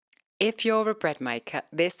If you're a bread maker,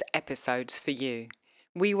 this episode's for you.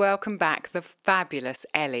 We welcome back the fabulous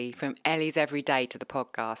Ellie from Ellie's Everyday to the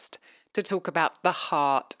podcast to talk about the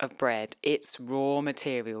heart of bread, its raw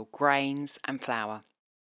material, grains and flour.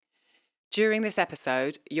 During this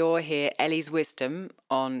episode, you'll hear Ellie's wisdom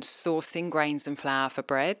on sourcing grains and flour for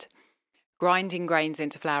bread, grinding grains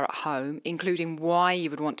into flour at home, including why you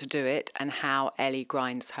would want to do it and how Ellie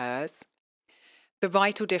grinds hers, the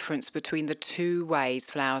vital difference between the two ways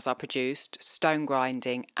flours are produced, stone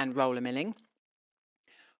grinding and roller milling,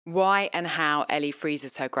 why and how Ellie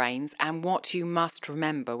freezes her grains and what you must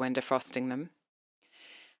remember when defrosting them,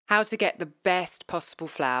 how to get the best possible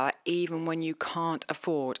flour even when you can't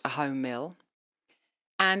afford a home mill,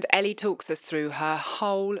 and Ellie talks us through her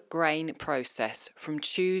whole grain process from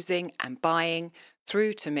choosing and buying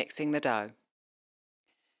through to mixing the dough.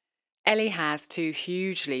 Ellie has 2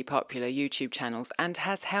 hugely popular YouTube channels and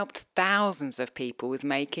has helped thousands of people with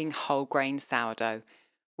making whole grain sourdough.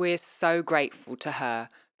 We're so grateful to her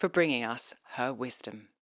for bringing us her wisdom.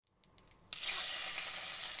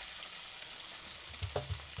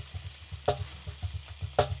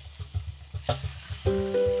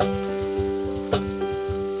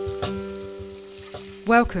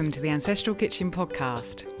 Welcome to the Ancestral Kitchen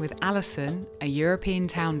podcast with Alison, a European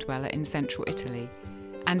town dweller in central Italy,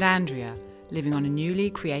 and Andrea, living on a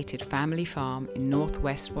newly created family farm in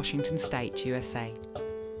northwest Washington State, USA.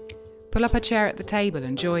 Pull up a chair at the table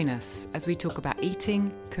and join us as we talk about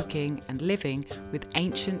eating, cooking and living with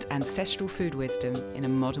ancient ancestral food wisdom in a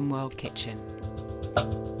modern world kitchen.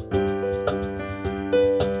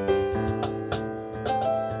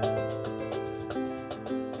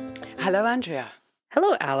 Hello, Andrea.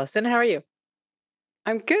 Hello, Alison. How are you?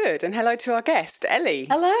 I'm good, and hello to our guest, Ellie.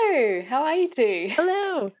 Hello, how are you two?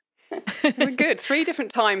 Hello. We're good. 3 different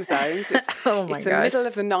time zones. It's the middle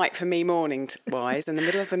of the night for me morning-wise and the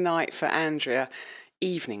middle of the night for Andrea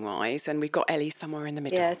evening-wise, and we've got Ellie somewhere in the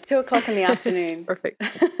middle. Yeah, 2:00 in the afternoon. Perfect.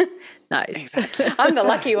 Nice. Exactly. I'm the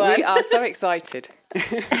lucky one. We are so excited.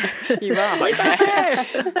 You are.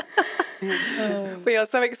 We are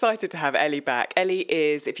so excited to have Ellie back. Ellie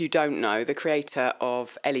is, if you don't know, the creator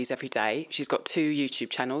of Ellie's Everyday. She's got 2 YouTube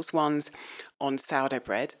channels. One's on sourdough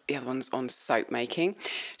bread, the other one's on soap making.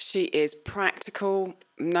 She is practical,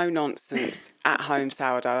 no nonsense, at home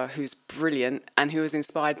sourdough who's brilliant and who has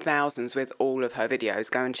inspired thousands with all of her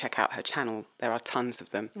videos. Go and check out her channel. There are tons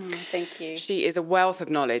of them. Thank you. She is a wealth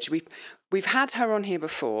of knowledge. We've had her on here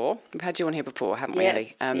before. We've had you on here before, haven't we,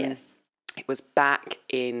 Ellie? Yes. It was back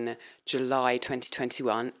in July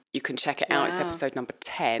 2021. You can check it out. It's episode number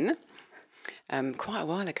 10. Quite a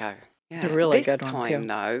while ago. Yeah. It's a really good one, too. This time,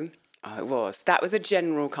 though, it was. That was a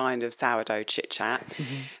general kind of sourdough chit-chat.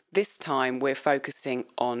 Mm-hmm. This time, we're focusing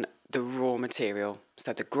on the raw material.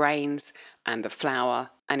 So the grains and the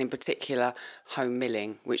flour, and in particular, home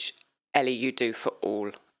milling, which, Ellie, you do for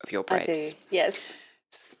all of your breads. I do, yes.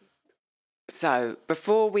 So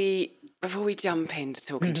before we jump into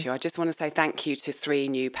talking to you, I just want to say thank you to 3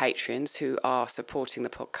 new patrons who are supporting the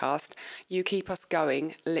podcast. You keep us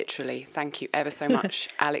going, literally. Thank you ever so much.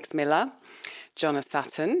 Alex Miller, Jonna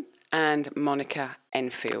Sutton, and Monica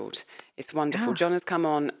Enfield. It's wonderful. Yeah. Jonna's come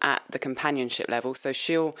on at the companionship level, so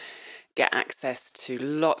she'll get access to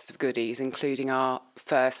lots of goodies, including our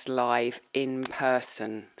first live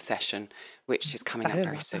in-person session, which is coming up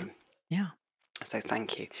very soon. Yeah. So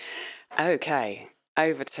thank you. Okay,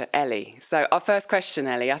 over to Ellie. So our first question,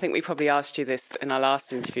 Ellie, I think we probably asked you this in our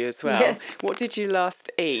last interview as well. Yes. What did you last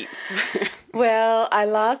eat? Well, I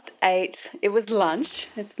last ate, it was lunch.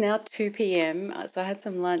 It's now 2 p.m, so I had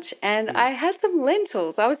some lunch and I had some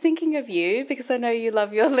lentils. I was thinking of you because I know you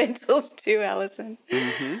love your lentils too, Alison.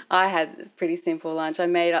 Mm-hmm. I had a pretty simple lunch. I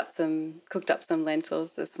cooked up some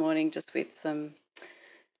lentils this morning just with some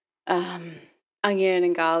onion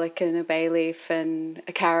and garlic and a bay leaf and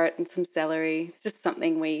a carrot and some celery. It's just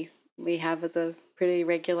something we have as a pretty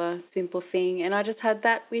regular, simple thing. And I just had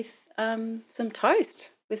that with some toast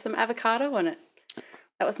with some avocado on it.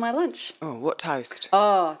 That was my lunch. Oh, what toast?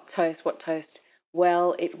 Oh, toast. What toast?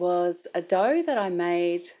 Well, it was a dough that I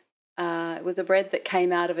made. It was a bread that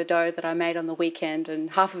came out of a dough that I made on the weekend, and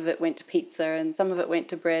half of it went to pizza and some of it went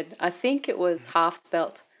to bread. I think it was half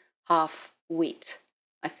spelt, half wheat,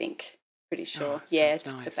 I think. Pretty sure. Just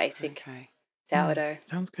nice. A basic sourdough.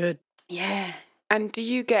 Sounds good. Yeah. And do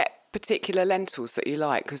you get particular lentils that you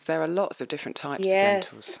like? Because there are lots of different types of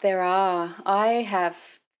lentils. Yes, there are. I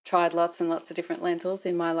have tried lots and lots of different lentils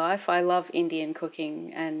in my life. I love Indian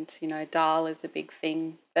cooking and, dal is a big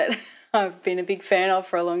thing that I've been a big fan of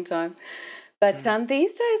for a long time. But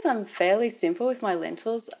these days I'm fairly simple with my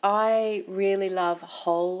lentils. I really love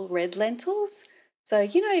whole red lentils. So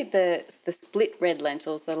you know the split red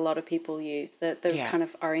lentils that a lot of people use, the Yeah. kind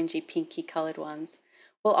of orangey, pinky coloured ones.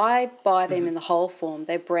 Well, I buy them in the whole form.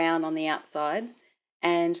 They're brown on the outside,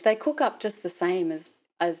 and they cook up just the same as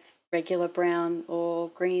regular brown or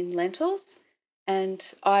green lentils. And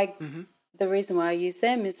the reason why I use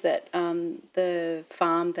them is that the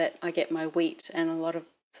farm that I get my wheat and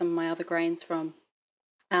some of my other grains from,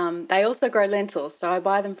 they also grow lentils. So I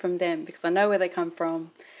buy them from them because I know where they come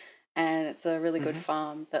from, and it's a really good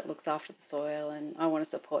farm that looks after the soil, and I want to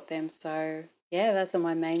support them. So yeah, those are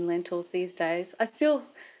my main lentils these days. I still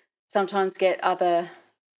sometimes get other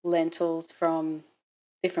lentils from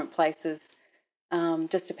different places,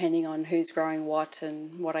 just depending on who's growing what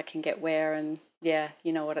and what I can get where. And yeah,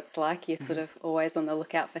 you know what it's like. You're sort of always on the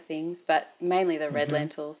lookout for things, but mainly the red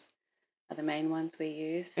lentils are the main ones we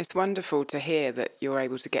use. It's wonderful to hear that you're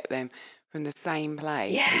able to get them from the same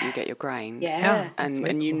place that you get your grains. Yeah.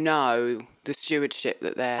 And you know the stewardship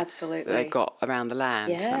that Absolutely. they've got around the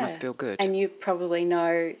land. Yeah. That must feel good. And you probably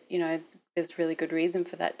know, there's really good reason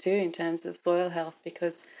for that too in terms of soil health,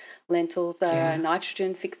 because lentils are a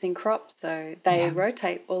nitrogen fixing crop, so they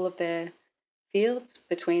rotate all of their fields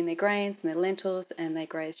between their grains and their lentils, and they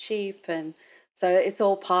graze sheep, and so it's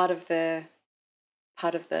all part of the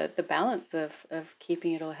balance of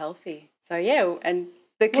keeping it all healthy. So yeah, and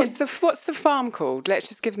what's the farm called? Let's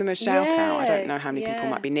just give them a shout out. I don't know how many people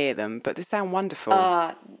might be near them, but they sound wonderful.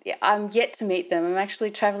 Yeah, I'm yet to meet them. I'm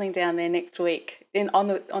actually travelling down there next week on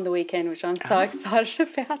the weekend, which I'm so excited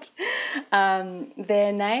about.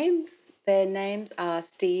 Their names are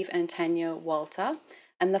Steve and Tanya Walter,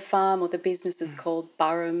 and the farm or the business is called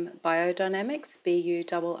Burrum Biodynamics,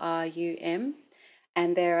 BURRUM.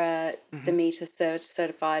 And they're a Demeter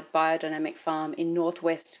certified biodynamic farm in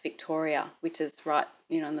northwest Victoria, which is right,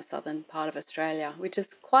 in the southern part of Australia, which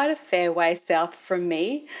is quite a fair way south from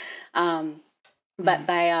me. But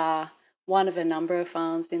they are one of a number of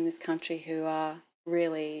farms in this country who are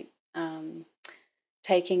really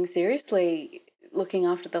taking seriously looking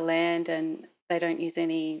after the land, and they don't use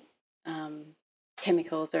any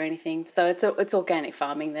chemicals or anything. So it's organic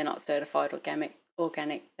farming. They're not certified organic.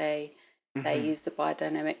 They use the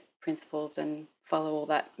biodynamic principles and follow all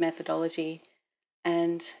that methodology.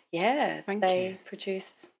 And they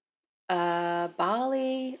produce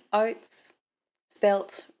barley, oats,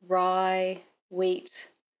 spelt, rye, wheat,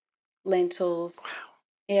 lentils. Wow.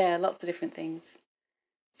 Yeah, lots of different things.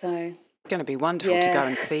 So it's going to be wonderful to go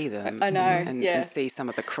and see them. I know. And see some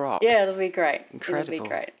of the crops. Yeah, it'll be great. Incredible. It'll be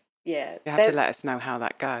great. Yeah. You have to let us know how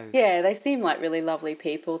that goes. Yeah, they seem like really lovely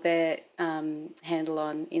people. Their handle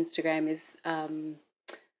on Instagram is Burrum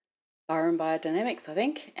Biodynamics, I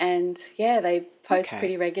think. And yeah, they post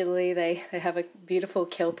pretty regularly. They have a beautiful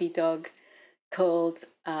Kelpie dog called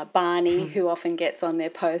Barney, who often gets on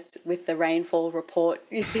their post with the rainfall report.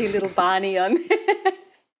 You see little Barney on there.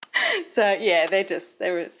 So yeah, they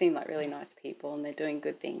seem like really nice people, and they're doing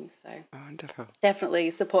good things. So wonderful.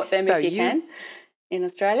 Definitely support them if you can. In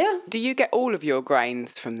Australia. Do you get all of your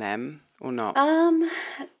grains from them or not?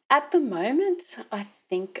 At the moment, I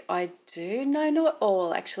think I do. No, not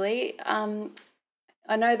all actually.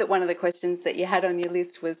 I know that one of the questions that you had on your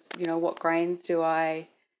list was, what grains do I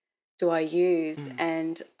use?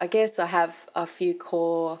 And I guess I have a few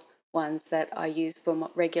core ones that I use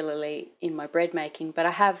regularly in my bread making, but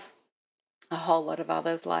I have a whole lot of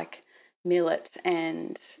others like millet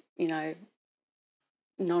and,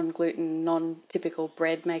 non-gluten, non-typical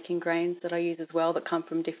bread making grains that I use as well that come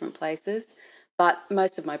from different places. But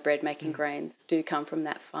most of my bread making grains do come from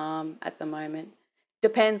that farm at the moment.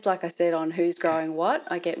 Depends, like I said, on who's growing what.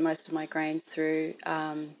 I get most of my grains through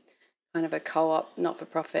kind of a co-op,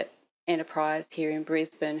 not-for-profit enterprise here in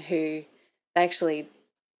Brisbane, who they actually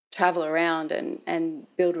travel around and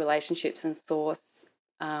build relationships and source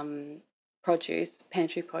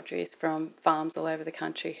pantry produce from farms all over the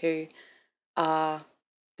country who are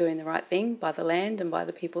doing the right thing by the land and by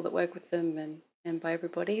the people that work with them and by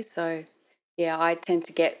everybody. So, yeah, I tend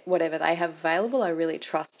to get whatever they have available. I really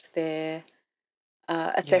trust their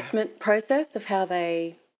assessment process of how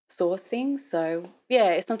they source things. So,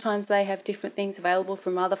 yeah, sometimes they have different things available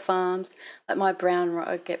from other farms. Like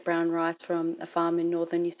I get brown rice from a farm in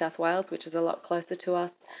northern New South Wales, which is a lot closer to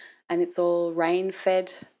us, and it's all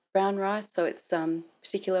rain-fed brown rice. So it's a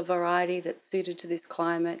particular variety that's suited to this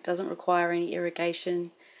climate, doesn't require any irrigation.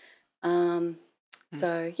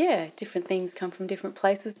 So, yeah, different things come from different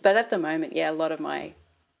places. But at the moment, a lot of my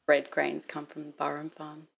bread grains come from the Burrum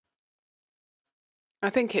farm. I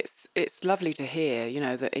think it's lovely to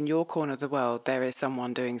hear, that in your corner of the world there is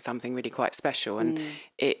someone doing something really quite special, and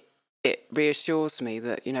it reassures me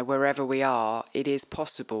that, wherever we are, it is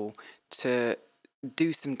possible to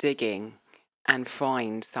do some digging and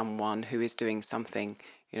find someone who is doing something,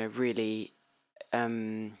 really,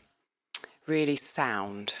 really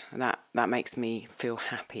sound. That makes me feel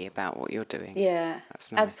happy about what you're doing. Yeah,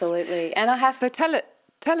 that's nice. Absolutely. And I have tell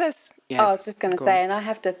us. Yeah, I was just going to say, and I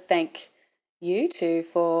have to thank you two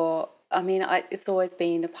for. I mean, it's always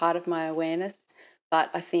been a part of my awareness,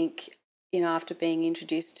 but I think after being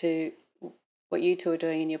introduced to what you two are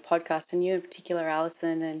doing in your podcast, and you in particular,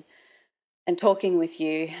 Alison, and talking with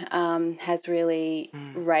you has really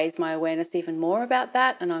raised my awareness even more about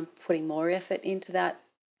that, and I'm putting more effort into that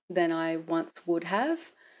than I once would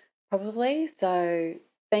have, probably. So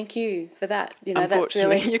thank you for that. Unfortunately, that's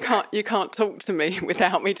really... you can't talk to me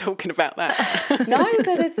without me talking about that. No,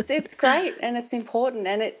 but it's great and it's important,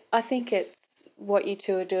 and I think it's what you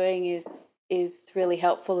two are doing is really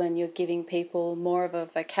helpful, and you're giving people more of a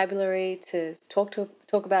vocabulary to talk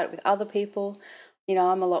about it with other people.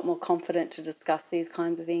 I'm a lot more confident to discuss these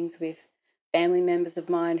kinds of things with family members of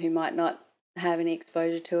mine who might not have any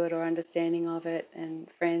exposure to it or understanding of it, and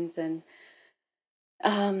friends, and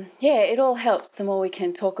it all helps. The more we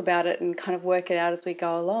can talk about it and kind of work it out as we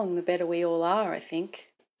go along, the better we all are, I think.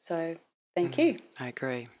 So thank you. I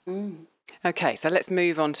agree. Okay, so let's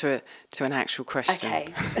move on to an actual question.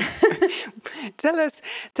 Okay. Tell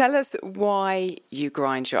us why you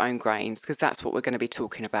grind your own grains, because that's what we're going to be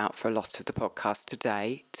talking about for a lot of the podcast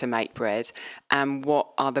today, to make bread, and what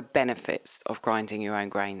are the benefits of grinding your own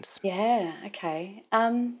grains? Yeah, okay.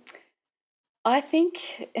 I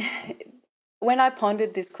think when I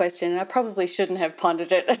pondered this question, and I probably shouldn't have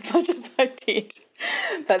pondered it as much as I did,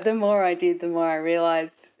 but the more I did, the more I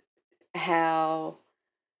realised how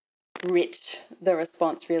rich the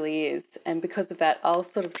response really is. And because of that, I'll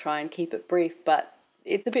sort of try and keep it brief, but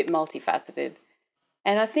it's a bit multifaceted.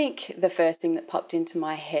 And I think the first thing that popped into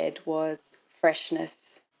my head was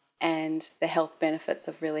freshness and the health benefits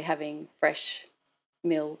of really having fresh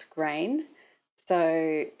milled grain.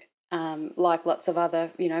 So like lots of other,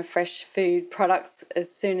 fresh food products,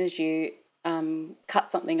 as soon as you cut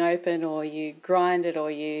something open or you grind it or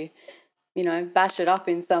you bash it up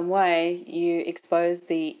in some way, you expose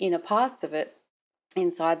the inner parts of it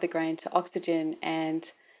inside the grain to oxygen. And,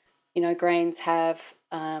 grains have,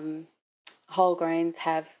 whole grains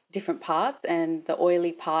have different parts, and the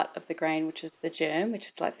oily part of the grain, which is the germ, which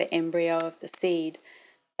is like the embryo of the seed,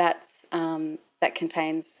 that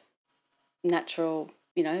contains natural,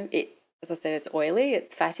 as I said, it's oily,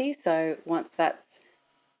 it's fatty. So once that's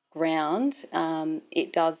ground,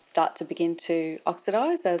 it does start to begin to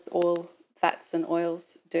oxidize, as all fats and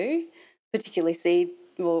oils do, particularly seed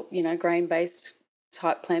or grain-based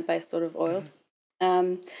type, plant-based sort of oils.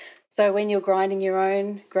 So when you're grinding your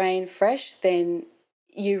own grain fresh, then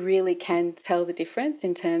you really can tell the difference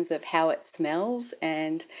in terms of how it smells,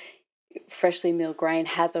 and freshly milled grain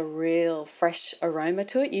has a real fresh aroma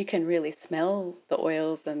to it. You can really smell the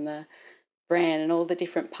oils and the bran and all the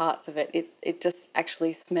different parts of it. It just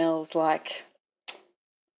actually smells like,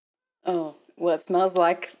 it smells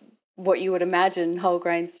like what you would imagine whole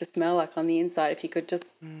grains to smell like on the inside if you could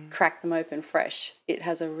just crack them open fresh. It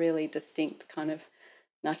has a really distinct kind of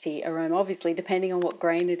nutty aroma, obviously depending on what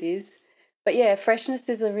grain it is. But yeah, freshness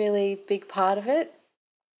is a really big part of it.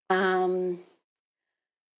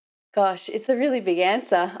 Gosh, it's a really big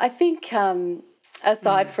answer. I think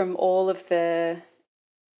aside from all of the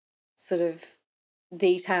sort of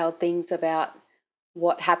detailed things about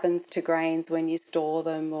what happens to grains when you store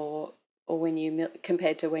them or when you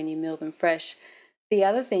compared to when you mill them fresh, the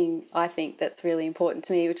other thing I think that's really important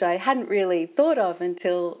to me, which I hadn't really thought of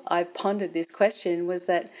until I pondered this question, was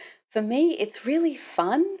that for me it's really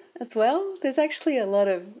fun as well. There's actually a lot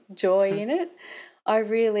of joy in it. I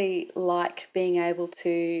really like being able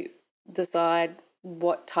to decide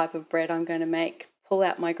what type of bread I'm going to make, pull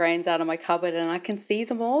out my grains out of my cupboard and I can see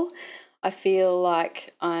them all. I feel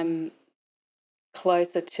like I'm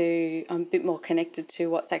a bit more connected to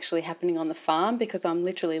what's actually happening on the farm, because I'm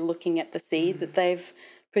literally looking at the seed that they've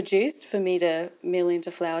produced for me to mill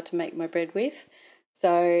into flour to make my bread with.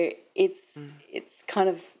 So it's kind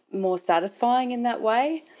of more satisfying in that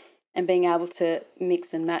way, and being able to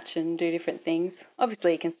mix and match and do different things.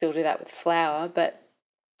 Obviously you can still do that with flour, but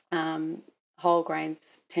whole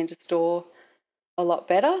grains tend to store a lot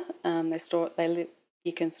better.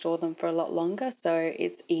 You can store them for a lot longer, so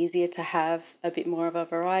it's easier to have a bit more of a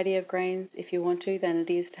variety of grains if you want to than it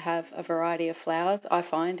is to have a variety of flours, I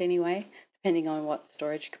find anyway, depending on what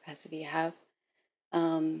storage capacity you have.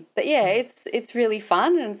 But yeah, it's really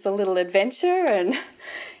fun, and it's a little adventure, and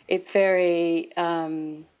it's very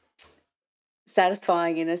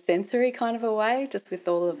satisfying in a sensory kind of a way, just with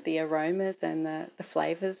all of the aromas and the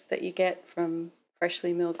flavours that you get from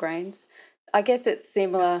freshly milled grains. I guess it's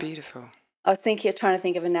similar. That's beautiful. I was trying to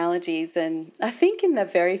think of analogies, and I think in the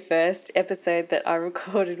very first episode that I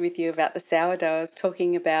recorded with you about the sourdough, I was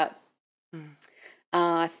talking about,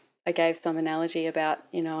 I gave some analogy about,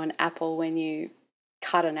 an apple. When you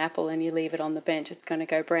cut an apple and you leave it on the bench, it's going to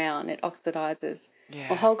go brown. It oxidizes. Yeah.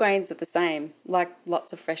 Well, whole grains are the same. Like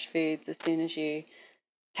lots of fresh foods, as soon as you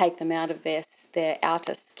take them out of their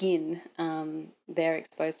outer skin, they're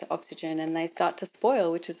exposed to oxygen and they start to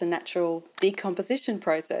spoil, which is a natural decomposition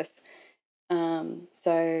process.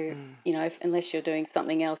 Unless you're doing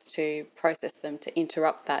something else to process them to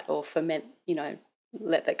interrupt that or ferment,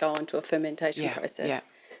 let that go into a fermentation process,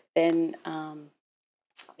 then,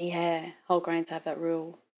 whole grains have that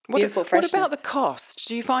real beautiful freshness. What about the cost?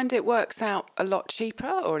 Do you find it works out a lot cheaper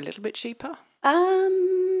or a little bit cheaper?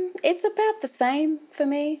 It's about the same for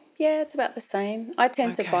me. Yeah, it's about the same. I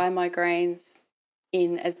tend to buy my grains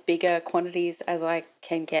in as bigger quantities as I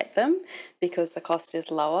can get them because the cost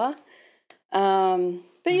is lower.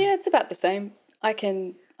 But yeah, it's about the same. I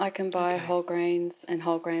can buy whole grains and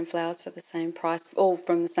whole grain flours for the same price, all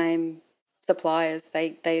from the same suppliers.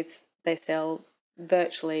 They sell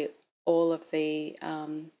virtually all of the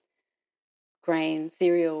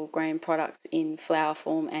cereal grain products in flour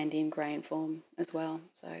form and in grain form as well.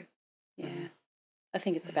 So yeah, I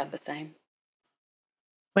think it's about the same.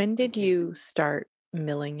 When did you start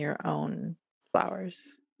milling your own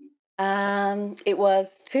flours? It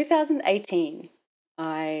was 2018.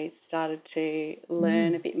 I started to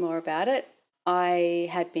learn a bit more about it. I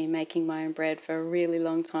had been making my own bread for a really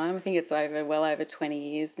long time. I think it's well over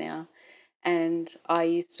 20 years now. And I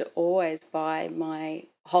used to always buy my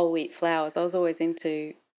whole wheat flours. I was always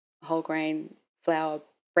into whole grain flour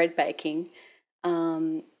bread baking.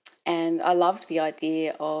 And I loved the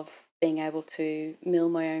idea of being able to mill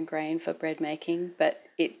my own grain for bread making, but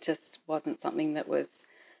it just wasn't something that was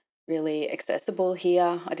really accessible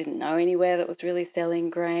here. I didn't know anywhere that was really selling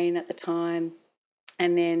grain at the time.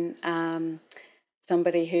 And then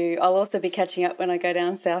somebody who I'll also be catching up when I go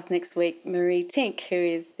down south next week, Marie Tink, who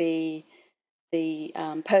is the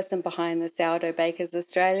person behind the Sourdough Bakers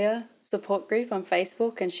Australia support group on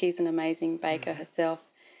Facebook, and she's an amazing baker herself.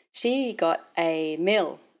 She got a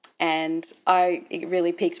mill, and it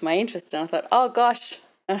really piqued my interest, and I thought, oh gosh,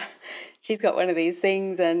 she's got one of these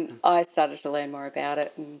things, and I started to learn more about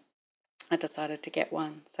it, and I decided to get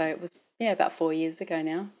one. So it was, about 4 years ago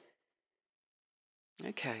now.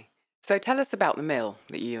 Okay. So tell us about the mill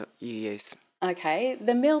that you use. Okay.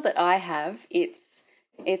 The mill that I have, it's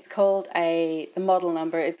called the model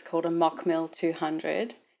number, it's called a Mockmill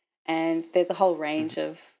 200. And there's a whole range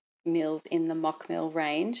of mills in the Mockmill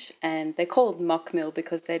range. And they're called Mockmill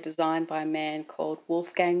because they're designed by a man called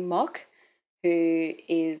Wolfgang Mock, who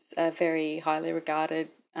is a very highly regarded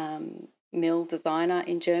mill designer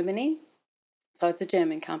in Germany. So it's a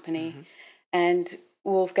German company. And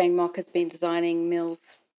Wolfgang Mock has been designing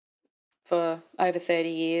mills for over 30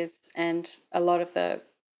 years, and a lot of the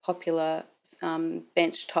popular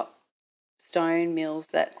benchtop stone mills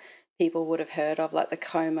that people would have heard of, like the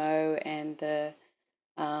Como and the,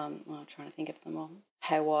 I'm trying to think of them all,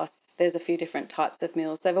 Hawas. There's a few different types of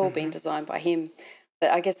mills. They've all been designed by him.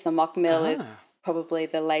 But I guess the Mock Mill is probably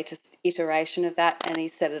the latest iteration of that, and he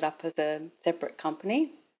set it up as a separate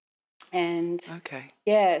company. And so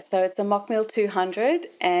it's a Mockmill 200,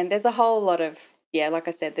 and there's a whole lot of, like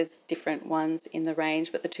I said, there's different ones in the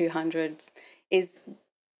range, but the 200 is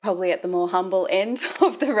probably at the more humble end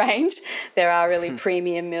of the range. There are really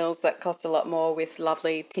premium mills that cost a lot more with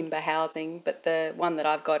lovely timber housing, but the one that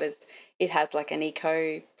I've got it has like an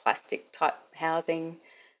eco plastic type housing.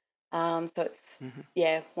 So it's,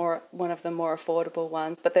 more one of the more affordable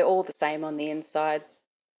ones, but they're all the same on the inside.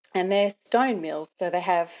 And they're stone mills, so they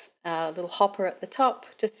have a little hopper at the top,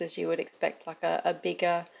 just as you would expect like a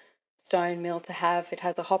bigger stone mill to have. It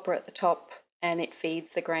has a hopper at the top, and it feeds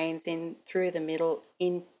the grains in through the middle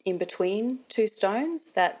in between two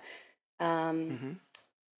stones that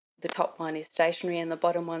the top one is stationary and the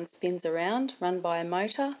bottom one spins around, run by a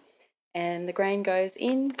motor. And the grain goes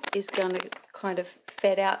in, is going to kind of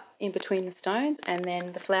fed out in between the stones, and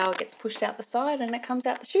then the flour gets pushed out the side and it comes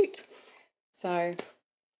out the chute. So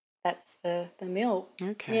that's the mill.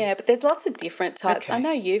 Okay. Yeah, but there's lots of different types. Okay. I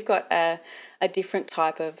know you've got a different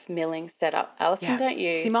type of milling setup, Alison, don't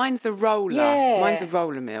you? See, mine's a roller. Yeah. Mine's a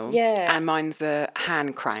roller mill. Yeah. And mine's a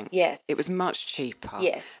hand crank. Yes. It was much cheaper.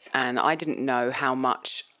 Yes. And I didn't know how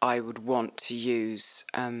much I would want to use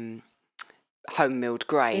home milled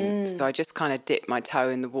grain. So I just kind of dipped my toe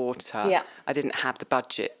in the water. Yeah. I didn't have the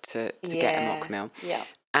budget to get a mock mill. Yeah.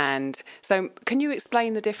 And so can you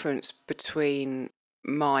explain the difference between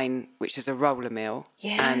mine, which is a roller mill,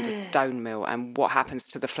 and a Yeah. stone mill, and what happens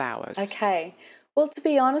to the flours? Okay. Well, to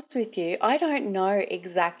be honest with you, I don't know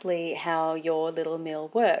exactly how your little mill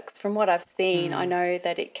works. From what I've seen, I know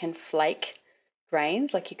that it can flake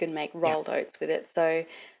grains, like you can make rolled oats with it. So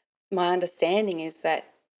my understanding is that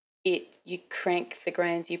you crank the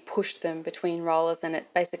grains, you push them between rollers, and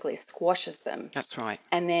it basically squashes them. That's right.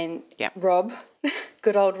 And then Yeah. Rob,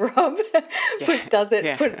 good old Rob,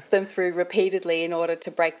 Yeah. puts them through repeatedly in order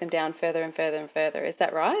to break them down further and further and further. Is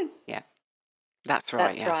that right? Yeah. That's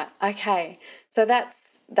right. That's right. Okay. So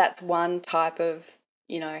that's one type of,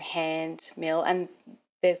 hand mill, and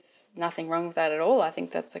there's nothing wrong with that at all. I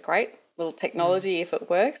think that's a great little technology if it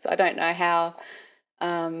works. I don't know how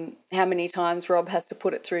many times Rob has to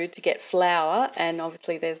put it through to get flour, and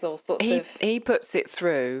obviously there's all sorts of... He puts it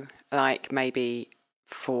through like maybe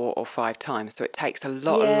 4 or 5 times, so it takes a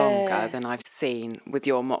lot Yeah. longer than I've seen with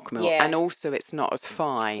your mock mill, Yeah. and also it's not as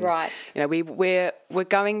fine. Right. We're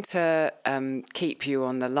going to keep you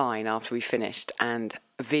on the line after we finished and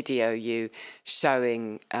video you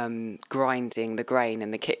showing grinding the grain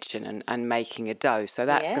in the kitchen and making a dough. So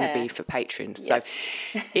that's going to be for patrons. Yes.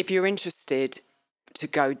 So if you're interested to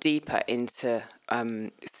go deeper into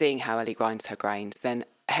seeing how Ellie grinds her grains, then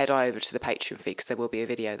head over to the Patreon feed because there will be a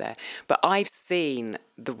video there. But I've seen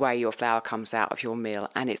the way your flour comes out of your mill,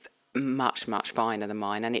 and it's much, much finer than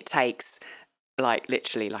mine, and it takes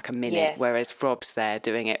literally like a minute, Yes. whereas Rob's there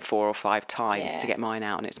doing it 4 or 5 times to Yeah. get mine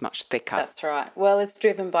out, and it's much thicker. That's right. Well, it's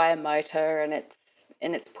driven by a motor, and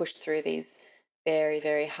it's pushed through these very,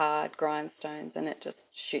 very hard grindstones, and it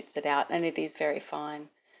just shoots it out, and it is very fine.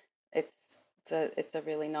 It's a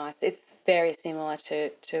really nice. It's very similar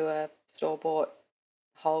to a store-bought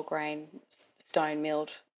whole grain stone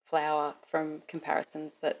milled flour from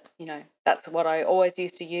comparisons that, that's what I always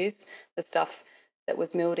used to use, the stuff that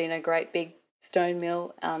was milled in a great big stone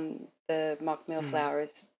mill. The mock mill flour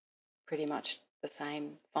is pretty much the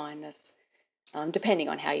same fineness, depending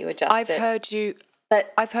on how you adjust I've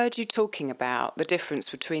heard you talking about the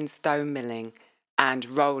difference between stone milling and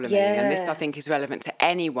roller milling, and this I think is relevant to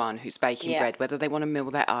anyone who's baking bread, whether they want to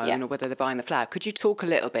mill their own or whether they're buying the flour. Could you talk a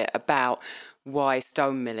little bit about why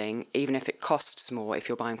stone milling, even if it costs more if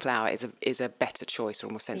you're buying flour, is a better choice or a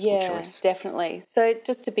more sensible choice? Yeah, definitely. So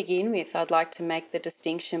just to begin with, I'd like to make the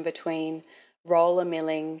distinction between roller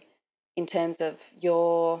milling in terms of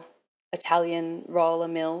your Italian roller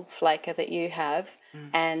mill flaker that you have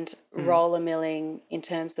and roller milling in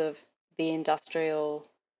terms of the industrial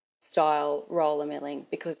style roller milling,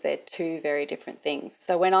 because they're two very different things.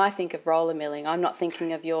 So when I think of roller milling, I'm not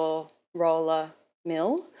thinking of your roller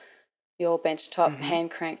mill, your benchtop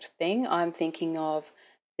hand cranked thing. I'm thinking of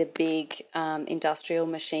the big industrial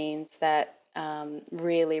machines that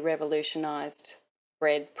really revolutionised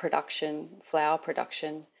bread production, flour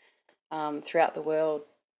production throughout the world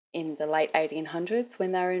in the late 1800s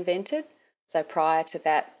when they were invented. So prior to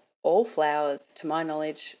that, all flours, to my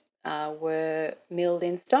knowledge, were milled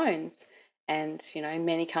in stones. And,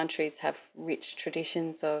 many countries have rich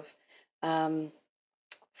traditions of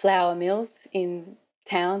flour mills in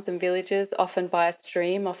towns and villages, often by a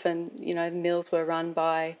stream. Often, mills were run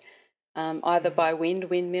by either by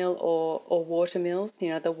windmill or water mills.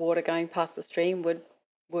 The water going past the stream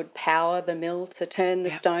would power the mill to turn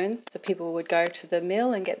the stones. So people would go to the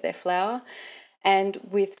mill and get their flour. And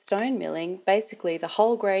with stone milling, basically the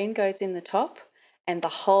whole grain goes in the top and the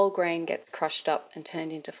whole grain gets crushed up and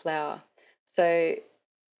turned into flour. So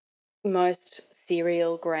most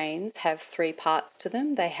cereal grains have 3 parts to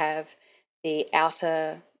them. They have the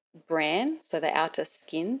outer bran, so the outer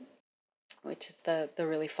skin, which is the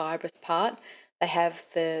really fibrous part. They have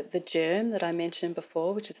the germ that I mentioned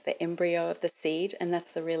before, which is the embryo of the seed, and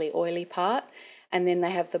that's the really oily part. And then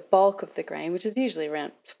they have the bulk of the grain, which is usually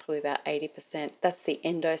around probably about 80%. That's the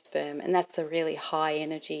endosperm, and that's the really high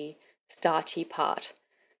energy, starchy part.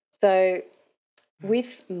 So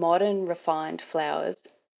with modern refined flours,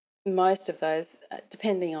 most of those,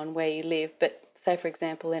 depending on where you live, but say, for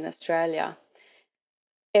example, in Australia,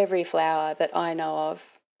 every flour that I know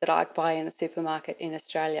of that I buy in a supermarket in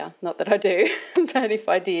Australia, not that I do, but if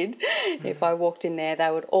I did, if I walked in there,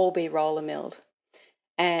 they would all be roller milled.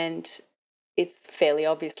 And it's fairly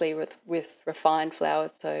obviously with refined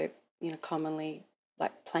flours. So, commonly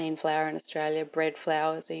like plain flour in Australia, bread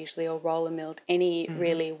flours are usually all roller milled. Any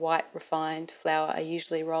really white refined flour are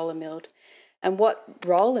usually roller milled. And what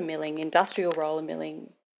roller milling, industrial roller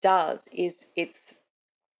milling does is it's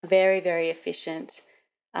very, very efficient.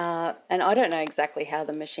 And I don't know exactly how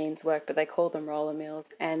the machines work, but they call them roller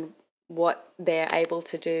mills. And what they're able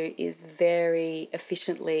to do is very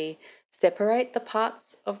efficiently separate the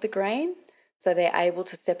parts of the grain. So they're able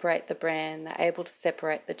to separate the bran, they're able to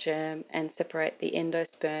separate the germ and separate the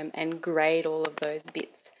endosperm and grade all of those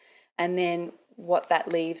bits. And then what that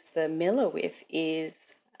leaves the miller with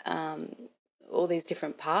is all these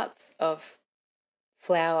different parts of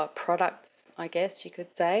flour products, I guess you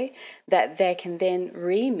could say, that they can then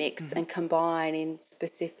remix and combine in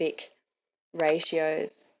specific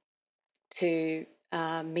ratios to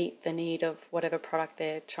meet the need of whatever product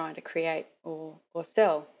they're trying to create or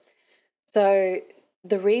sell. So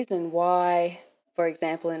the reason why, for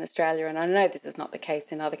example, in Australia, and I know this is not the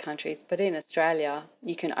case in other countries, but in Australia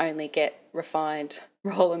you can only get refined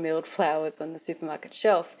roller milled flours on the supermarket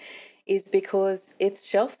shelf, is because it's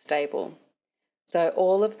shelf stable. So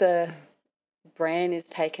all of the bran is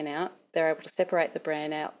taken out. They're able to separate the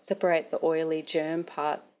bran out, separate the oily germ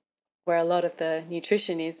part, where a lot of the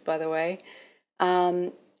nutrition is, by the way,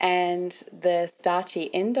 and the starchy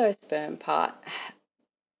endosperm part,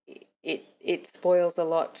 it spoils a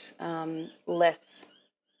lot less.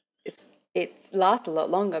 It lasts a lot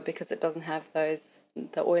longer because it doesn't have the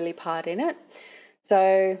oily part in it.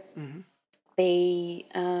 So I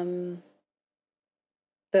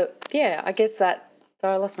guess that.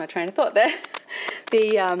 Sorry, I lost my train of thought there.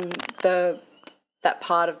 That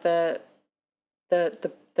part of the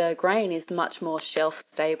grain is much more shelf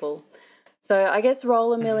stable. So I guess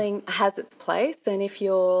roller milling has its place, and if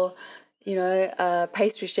you're, a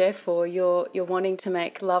pastry chef or you're wanting to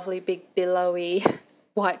make lovely big billowy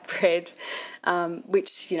white bread,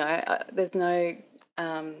 which there's no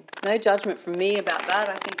judgment from me about that.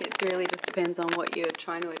 I think it really just depends on what you're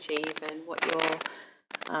trying to achieve and what your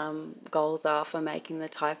goals are for making the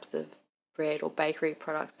types of bread or bakery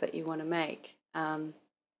products that you want to make.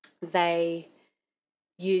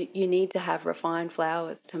 You need to have refined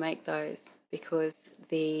flours to make those, because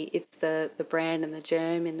it's the bran and the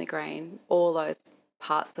germ in the grain, all those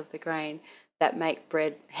parts of the grain that make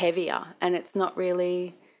bread heavier, and it's not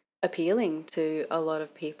really appealing to a lot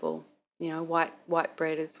of people. White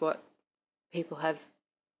bread is what people have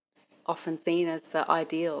often seen as the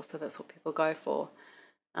ideal, so that's what people go for.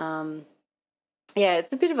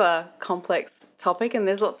 It's a bit of a complex topic, and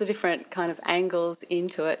there's lots of different kind of angles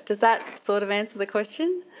into it. Does that sort of answer the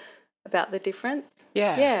question about the difference?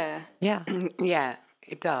 Yeah, Yeah,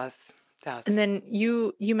 it does. And then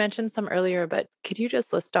you mentioned some earlier, but could you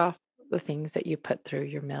just list off the things that you put through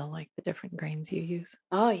your mill, like the different grains you use?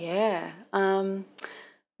 Oh, yeah.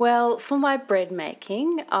 Well, for my bread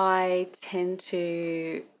making, I tend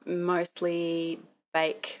to mostly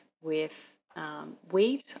bake with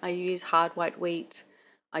wheat. I use hard white wheat.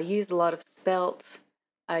 I use a lot of spelt.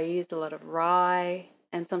 I use a lot of rye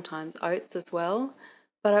and sometimes oats as well.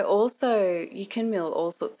 But you can mill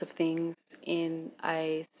all sorts of things in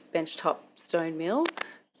a benchtop stone mill.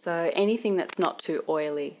 So anything that's not too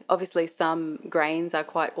oily. Obviously, some grains are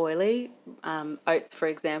quite oily. Oats, for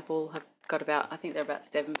example, have got I think they're about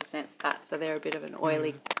 7% fat, so they're a bit of an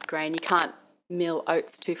oily grain. You can't mill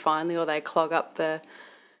oats too finely, or they clog up the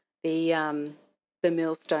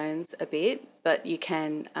millstones a bit. But you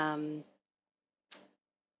can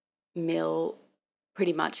mill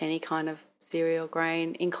pretty much any kind of cereal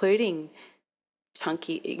grain, including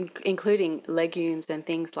legumes and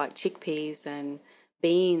things like chickpeas and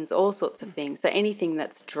beans, all sorts of things. So anything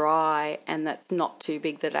that's dry and that's not too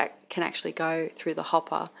big that can actually go through the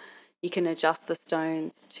hopper, you can adjust the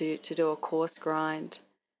stones to do a coarse grind.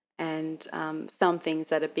 And some things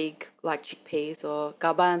that are big, like chickpeas or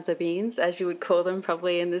garbanzo beans, as you would call them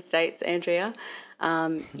probably in the States, Andrea,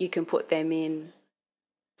 you can put them in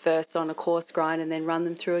first on a coarse grind and then run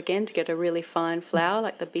them through again to get a really fine flour,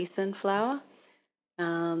 like the besan flour.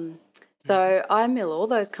 So I mill all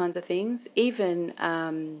those kinds of things, even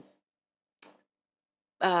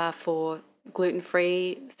for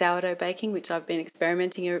gluten-free sourdough baking, which I've been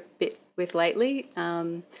experimenting a bit with lately,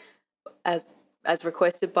 as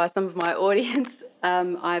requested by some of my audience.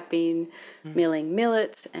 I've been milling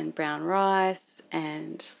millet and brown rice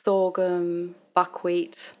and sorghum,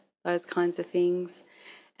 buckwheat, those kinds of things.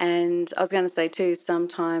 And I was going to say too,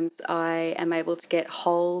 sometimes I am able to get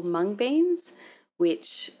whole mung beans,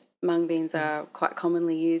 which mung beans are quite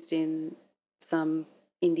commonly used in some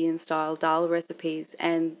Indian-style dal recipes.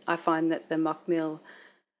 And I find that the muck mill,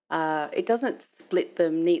 it doesn't split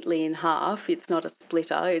them neatly in half. It's not a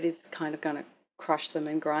splitter. It is kind of going to crush them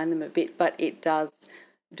and grind them a bit, but it does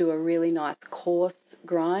do a really nice coarse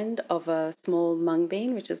grind of a small mung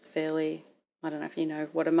bean, which is fairly... I don't know if you know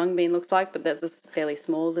what a mung bean looks like, but there's a fairly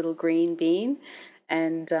small little green bean,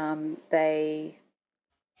 and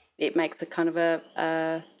it makes a kind of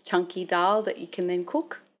a chunky dal that you can then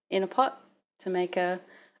cook in a pot to make a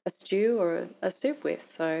stew or a soup with.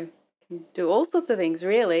 So you do all sorts of things,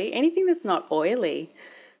 really. Anything that's not oily.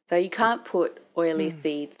 So you can't put oily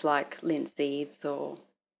seeds like linseeds or,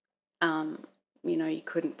 you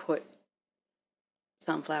couldn't put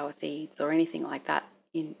sunflower seeds or anything like that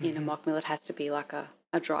in a mock meal. It has to be like a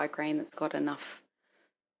dry grain that's got enough,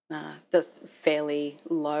 that's fairly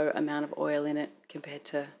low amount of oil in it compared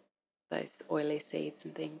to those oily seeds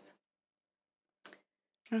and things.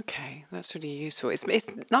 Okay, that's really useful. It's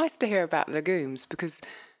nice to hear about legumes because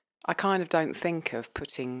I kind of don't think of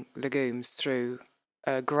putting legumes through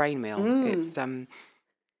a grain mill.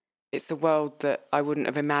 It's a world that I wouldn't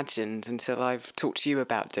have imagined until I've talked to you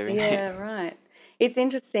about doing it. Yeah, right. It's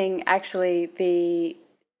interesting, actually, the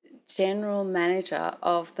general manager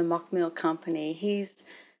of the mock meal company, he's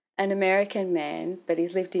an American man, but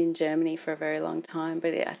he's lived in Germany for a very long time,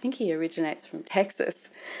 but I think he originates from Texas.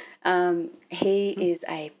 He is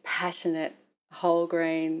a passionate whole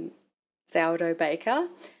grain sourdough baker.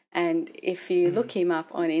 And if you look him up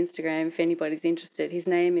on Instagram, if anybody's interested, his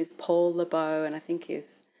name is Paul LeBeau, and I think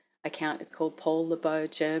his account is called Paul LeBeau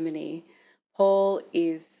Germany. Paul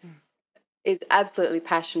is absolutely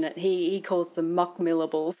passionate. He calls them mock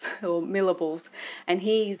millables or millables, and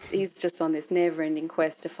he's just on this never-ending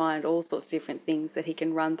quest to find all sorts of different things that he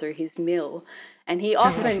can run through his mill. And he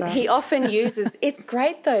often uses. It's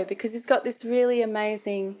great though because he's got this really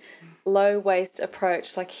amazing low waste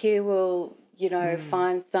approach. Like he will,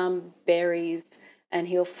 find some berries and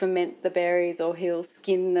he'll ferment the berries, or he'll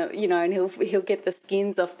skin the, and he'll get the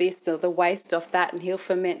skins off this or the waste off that, and he'll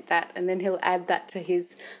ferment that, and then he'll add that to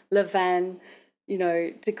his levain,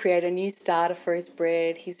 to create a new starter for his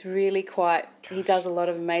bread. He's really he does a lot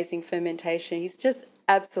of amazing fermentation. He's just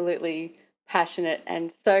absolutely passionate and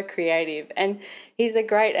so creative, and he's a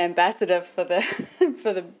great ambassador for the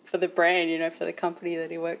for the brand, for the company that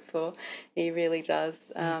he works for. He really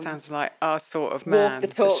does. Sounds like our sort of man. Walk the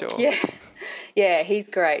talk. For sure. Yeah, he's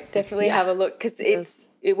great. Definitely have a look because it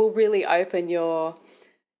will really open your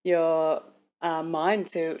mind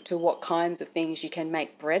to what kinds of things you can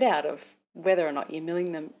make bread out of, whether or not you're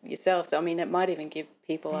milling them yourself. So, I mean, it might even give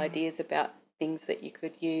people ideas about things that you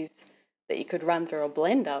could use, that you could run through a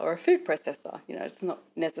blender or a food processor. It's not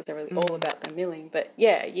necessarily all about the milling, but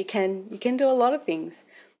yeah, you can do a lot of things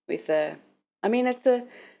with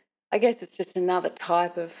I guess it's just another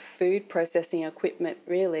type of food processing equipment,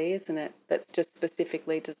 really, isn't it? That's just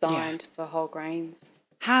specifically designed for whole grains.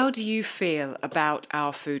 How do you feel about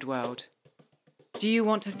our food world? Do you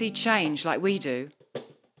want to see change like we do?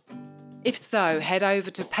 If so, head over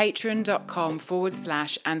to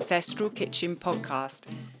patreon.com/Ancestral Kitchen Podcast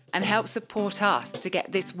and help support us to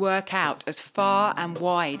get this work out as far and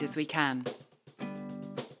wide as we can.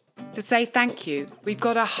 To say thank you, we've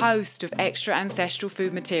got a host of extra ancestral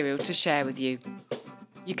food material to share with you.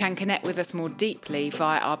 You can connect with us more deeply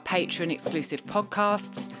via our Patreon exclusive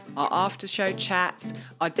podcasts, our after show chats,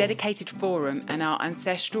 our dedicated forum, and our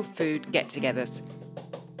ancestral food get-togethers.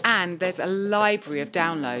 And there's a library of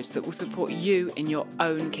downloads that will support you in your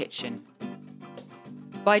own kitchen.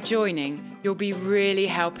 By joining, you'll be really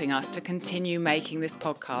helping us to continue making this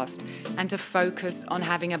podcast and to focus on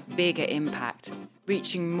having a bigger impact,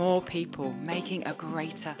 reaching more people, making a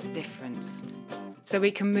greater difference, so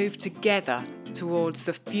we can move together towards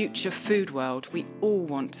the future food world we all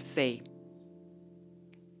want to see.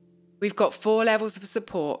 We've got 4 levels of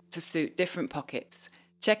support to suit different pockets.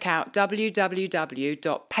 Check out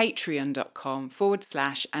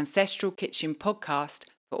www.patreon.com/Ancestral Kitchen Podcast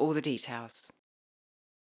for all the details.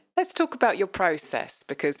 Let's talk about your process,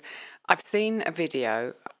 because I've seen a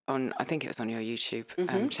video on, I think it was on your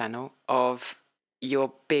YouTube channel, of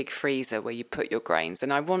your big freezer where you put your grains.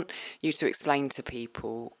 And I want you to explain to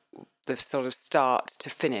people the sort of start to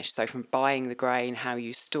finish. So from buying the grain, how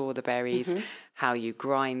you store the berries, how you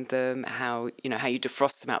grind them, how you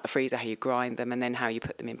defrost them out the freezer, how you grind them, and then how you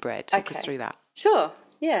put them in bread. Talk us through that. Sure,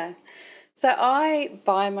 yeah. So I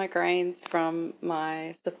buy my grains from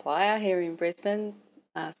my supplier here in Brisbane,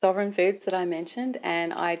 Sovereign Foods that I mentioned,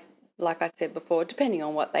 and like I said before, depending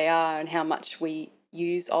on what they are and how much we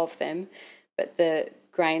use of them, but the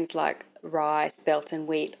grains like rye, spelt and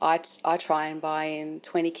wheat, I try and buy in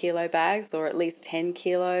 20 kilo bags or at least 10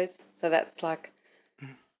 kilos. So that's like,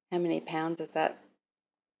 how many pounds is that?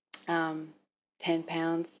 10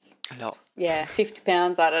 pounds. A lot. Yeah, 50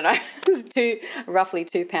 pounds, I don't know. It's roughly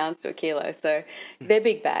 2 pounds to a kilo. So they're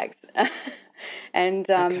big bags. And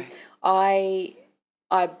I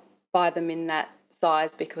buy them in that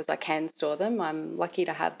size because I can store them. I'm lucky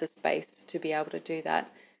to have the space to be able to do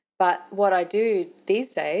that. But what I do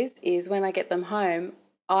these days is when I get them home,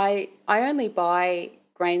 I only buy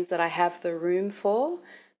grains that I have the room for.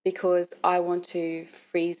 because I want to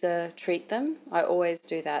freezer treat them. I always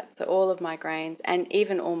do that. So all of my grains and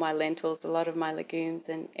even all my lentils, a lot of my legumes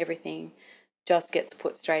and everything just gets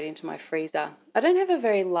put straight into my freezer. I don't have a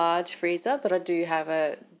very large freezer, but I do have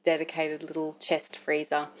a dedicated little chest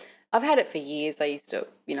freezer. I've had it for years. I used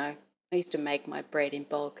to make my bread in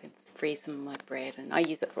bulk and freeze some of my bread, and I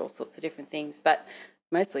use it for all sorts of different things. But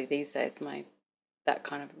mostly these days, that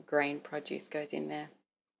kind of grain produce goes in there.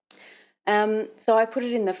 So I put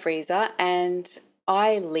it in the freezer and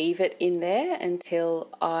I leave it in there until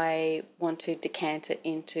I want to decant it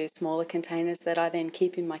into smaller containers that I then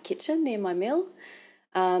keep in my kitchen near my mill.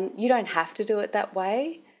 You don't have to do it that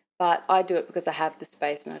way, but I do it because I have the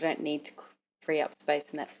space and I don't need to free up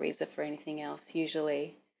space in that freezer for anything else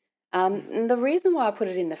usually. And the reason why I put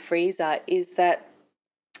it in the freezer is that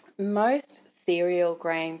most cereal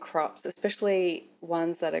grain crops, especially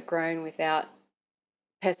ones that are grown without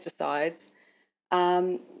pesticides,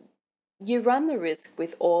 you run the risk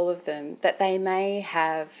with all of them that they may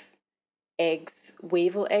have eggs,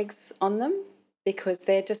 weevil eggs on them, because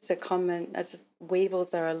they're just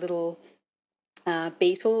weevils are a little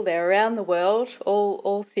beetle. They're around the world.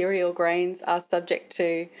 All cereal grains are subject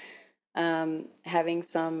to having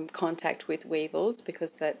some contact with weevils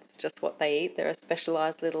because that's just what they eat. They're a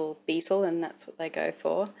specialised little beetle and that's what they go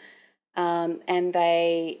for. And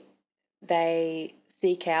they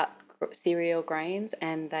seek out cereal grains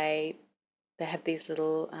and they have these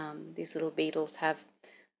little beetles have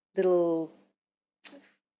little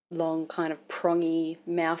long kind of prongy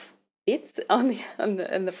mouth bits on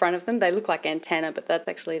the front of them. They look like antenna, but that's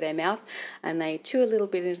actually their mouth, and they chew a little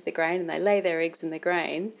bit into the grain and they lay their eggs in the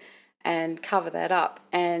grain and cover that up.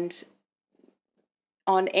 And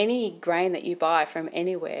on any grain that you buy from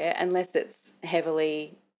anywhere, unless it's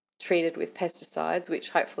heavily treated with pesticides, which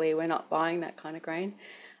hopefully we're not buying that kind of grain,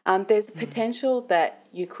 there's potential that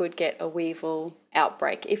you could get a weevil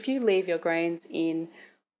outbreak. If you leave your grains in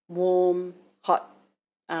warm, hot,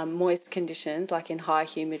 moist conditions, like in high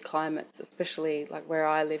humid climates, especially like where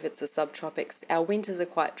I live, it's the subtropics. Our winters are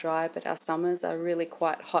quite dry, but our summers are really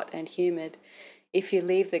quite hot and humid. If you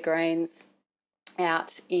leave the grains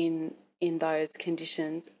out in those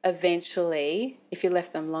conditions, eventually, if you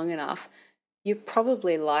left them long enough, you're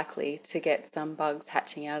probably likely to get some bugs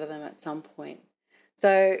hatching out of them at some point.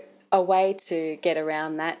 So a way to get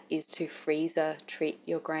around that is to freezer treat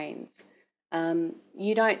your grains.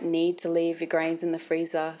 You don't need to leave your grains in the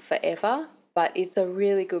freezer forever, but it's a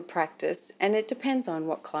really good practice, and it depends on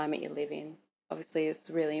what climate you live in. Obviously, it's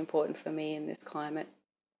really important for me in this climate.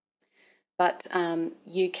 But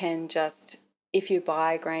you can just, if you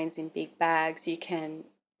buy grains in big bags, you can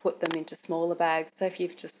put them into smaller bags. So if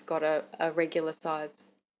you've just got a regular size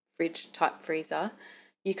fridge type freezer,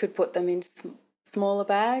 you could put them into smaller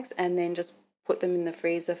bags and then just put them in the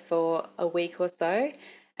freezer for a week or so.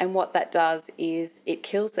 And what that does is it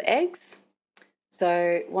kills the eggs.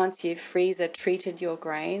 So once you've freezer treated your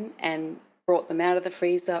grain and brought them out of the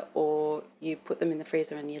freezer, or you put them in the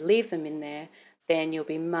freezer and you leave them in there, then you'll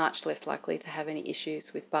be much less likely to have any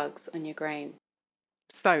issues with bugs on your grain.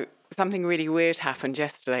 So something really weird happened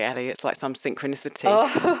yesterday, Ellie. It's like some synchronicity.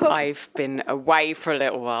 Oh. I've been away for a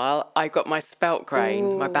little while. I got my spelt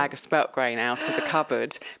grain, my bag of spelt grain out of the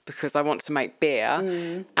cupboard because I want to make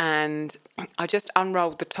beer. And I just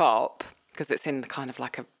unrolled the top because it's in kind of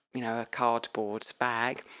like a cardboard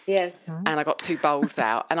bag. Yes. And I got two bowls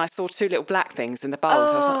out and I saw two little black things in the bowls.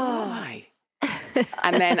 I was like, oh, why?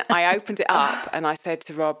 And then I opened it up and I said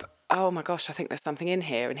to Rob, oh my gosh, I think there's something in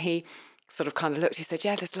here. And he sort of kind of looked, he said,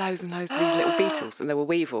 yeah, there's loads and loads of these little beetles, and there were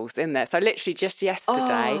weevils in there. So literally just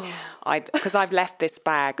yesterday, because I've left this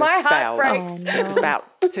bag of spelt, it was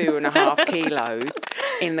about 2.5 kilos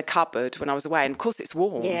in the cupboard when I was away. And of course it's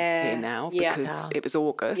warm here now because it was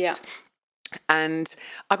August. Yeah. And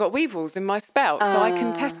I got weevils in my spelt, so I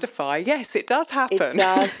can testify, yes, it does happen. It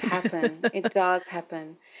does happen. It does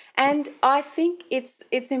happen. And I think it's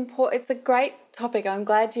important. It's a great topic. I'm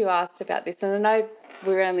glad you asked about this. And I know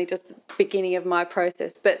we're only just the beginning of my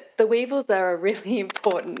process, but the weevils are a really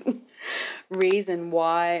important reason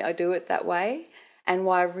why I do it that way, and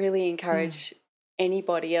why I really encourage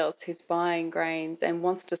anybody else who's buying grains and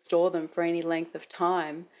wants to store them for any length of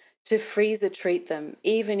time to freezer treat them,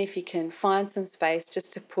 even if you can find some space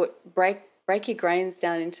just to break your grains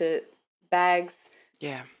down into bags.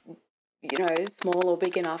 Yeah. Small or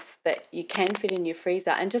big enough that you can fit in your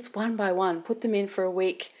freezer, and just one by one, put them in for a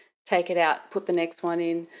week, take it out, put the next one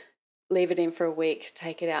in, leave it in for a week,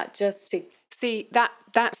 take it out, just to See,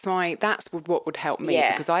 that's what would help me,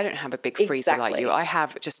 Yeah. because I don't have a big freezer like Exactly. you. I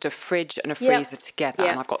have just a fridge and a Yep. freezer together,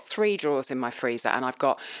 Yep. and I've got 3 drawers in my freezer, and I've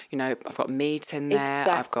got meat in there,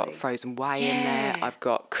 I've got Exactly. frozen whey in there, Yeah. I've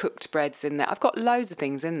got cooked breads in there, I've got loads of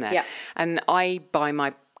things in there. Yep. And I buy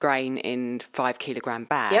my grain in 5 kilogram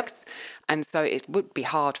bags. And so it would be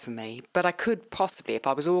hard for me, but I could possibly, if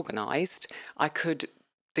I was organised, I could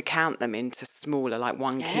decant them into smaller, like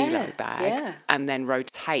 1 kilo bags, yeah. and then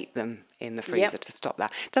rotate them in the freezer Yep. to stop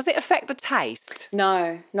that. Does it affect the taste?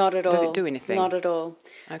 No, not at all. Does it do anything? Not at all.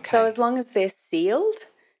 Okay. So as long as they're sealed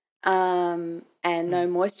and no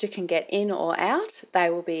moisture can get in or out, they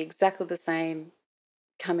will be exactly the same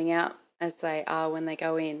coming out as they are when they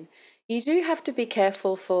go in. You do have to be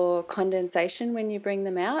careful for condensation when you bring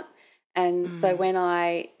them out. And so when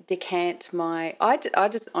I decant I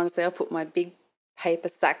just honestly, I put my big paper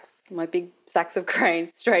sacks, my big sacks of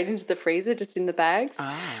grains straight into the freezer, just in the bags.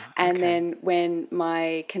 And then when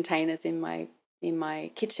my containers in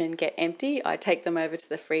my kitchen get empty, I take them over to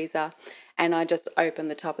the freezer and I just open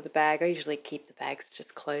the top of the bag. I usually keep the bags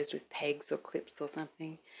just closed with pegs or clips or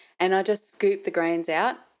something. And I just scoop the grains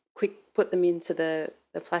out, put them into the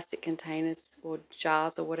plastic containers or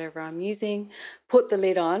jars or whatever I'm using, put the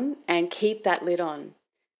lid on and keep that lid on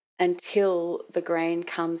until the grain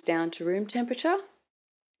comes down to room temperature.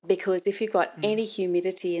 Because if you've got any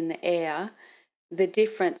humidity in the air, the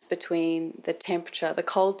difference between the temperature, the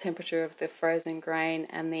cold temperature of the frozen grain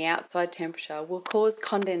and the outside temperature will cause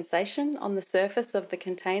condensation on the surface of the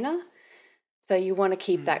container. So you want to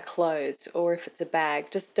keep that closed, or if it's a bag,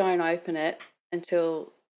 just don't open it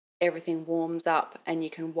until everything warms up and you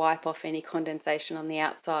can wipe off any condensation on the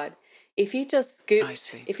outside. If you just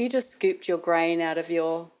scooped your grain out of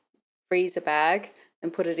your freezer bag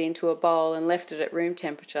and put it into a bowl and left it at room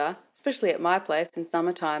temperature, especially at my place in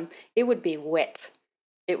summertime, it would be wet.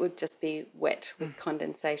 It would just be wet with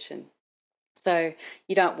condensation. So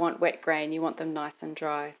you don't want wet grain, you want them nice and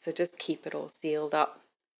dry. So just keep it all sealed up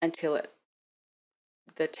until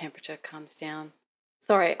the temperature comes down.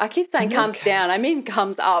 Sorry, I keep saying comes down. I mean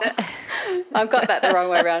comes up. I've got that the wrong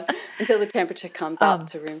way around. Until the temperature comes up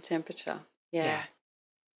to room temperature. Yeah.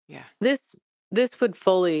 This would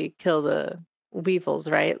fully kill the weevils,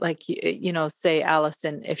 right? Like, say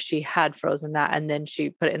Allison, if she had frozen that and then she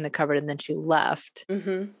put it in the cupboard and then she left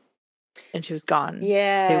and she was gone.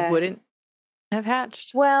 Yeah. They wouldn't have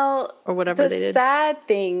hatched. Well, or whatever they did. The sad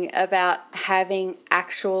thing about having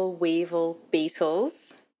actual weevil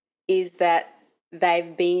beetles is that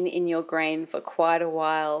they've been in your grain for quite a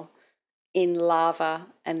while in larva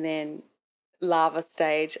and then larva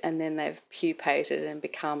stage, and then they've pupated and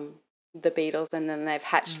become the beetles, and then they've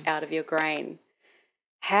hatched out of your grain.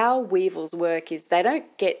 How weevils work is they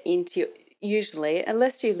don't get into usually,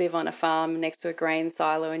 unless you live on a farm next to a grain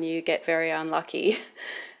silo and you get very unlucky.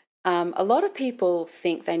 A lot of people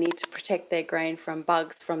think they need to protect their grain from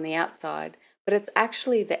bugs from the outside, but it's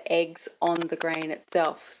actually the eggs on the grain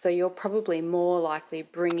itself. So you're probably more likely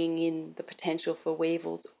bringing in the potential for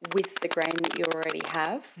weevils with the grain that you already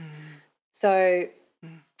have. So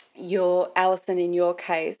Alison, in your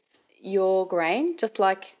case, your grain, just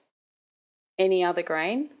like any other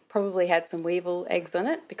grain, probably had some weevil eggs on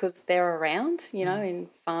it because they're around, in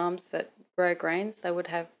farms that grow grains, they would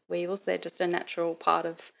have weevils. They're just a natural part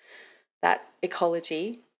of that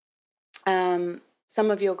ecology. Some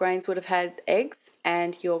of your grains would have had eggs,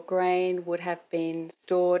 and your grain would have been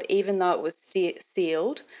stored, even though it was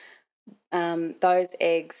sealed, those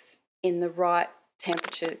eggs in the right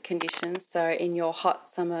temperature conditions. So in your hot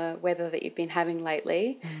summer weather that you've been having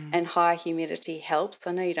lately, and high humidity helps.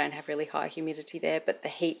 I know you don't have really high humidity there, but the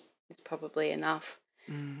heat is probably enough.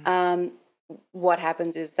 What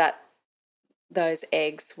happens is that those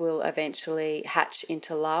eggs will eventually hatch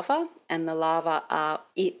into larvae, and the larvae are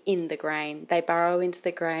in the grain. They burrow into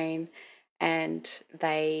the grain and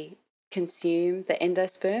they consume the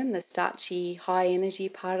endosperm, the starchy, high-energy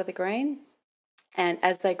part of the grain. And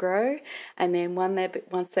as they grow, and then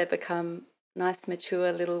once they become nice,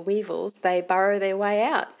 mature little weevils, they burrow their way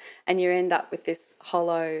out, and you end up with this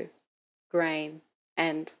hollow grain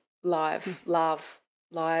and live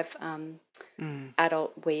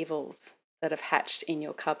adult weevils that have hatched in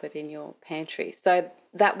your cupboard, in your pantry. So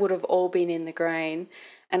that would have all been in the grain,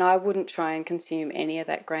 and I wouldn't try and consume any of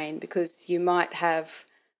that grain because there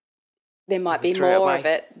might be more of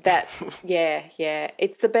it that,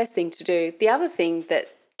 it's the best thing to do. The other thing that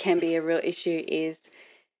can be a real issue is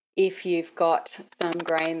if you've got some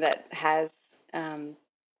grain that has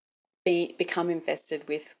become infested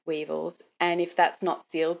with weevils, and if that's not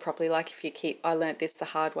sealed properly, like I learnt this the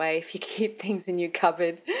hard way, if you keep things in your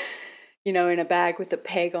cupboard, in a bag with a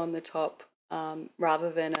peg on the top,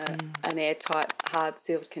 rather than an airtight,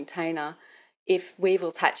 hard-sealed container. If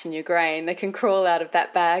weevils hatch in your grain, they can crawl out of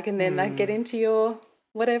that bag and then they get into your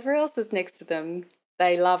whatever else is next to them.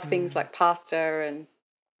 They love things like pasta and,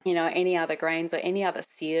 any other grains or any other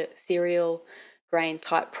cereal grain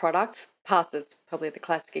type product. Pasta's probably the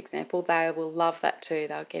classic example. They will love that too.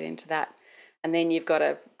 They'll get into that. And then you've got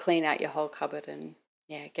to clean out your whole cupboard and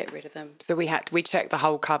get rid of them. So we checked the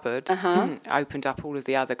whole cupboard, opened up all of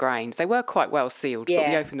the other grains. They were quite well sealed, but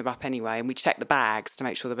we opened them up anyway, and we checked the bags to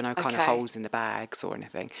make sure there were no kind of holes in the bags or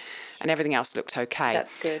anything, and everything else looked okay.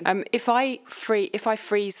 That's good. If I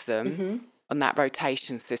freeze them on that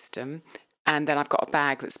rotation system, and then I've got a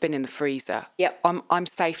bag that's been in the freezer, I'm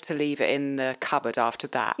safe to leave it in the cupboard after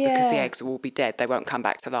that because the eggs will be dead. They won't come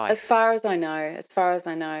back to life. As far as I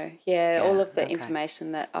know. All of the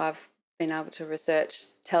information that I've been able to research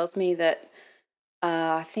tells me that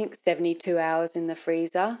I think 72 hours in the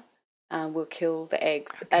freezer will kill the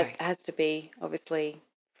eggs. It has to be obviously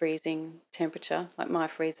freezing temperature. Like my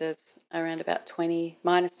freezer's around about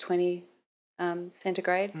minus 20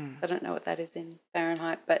 centigrade. So I don't know what that is in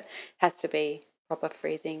Fahrenheit, but it has to be proper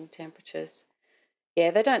freezing temperatures.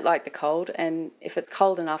 Yeah, they don't like the cold, and if it's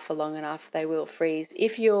cold enough for long enough, they will freeze.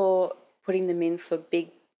 If you're putting them in for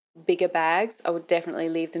bigger bags, I would definitely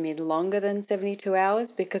leave them in longer than 72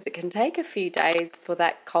 hours because it can take a few days for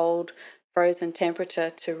that cold frozen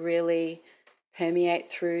temperature to really permeate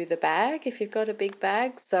through the bag if you've got a big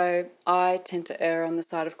bag. So I tend to err on the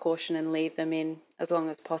side of caution and leave them in as long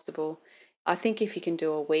as possible. I think if you can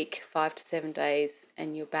do a week, 5 to 7 days,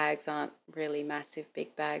 and your bags aren't really massive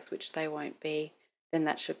big bags, which they won't be, then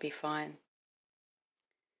that should be fine.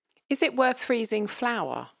 Is it worth freezing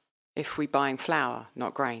flour if we're buying flour,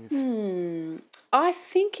 not grains? I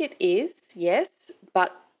think it is, yes,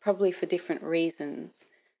 but probably for different reasons.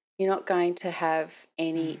 You're not going to have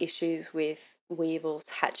any issues with weevils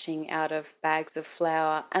hatching out of bags of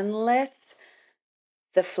flour unless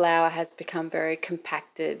the flour has become very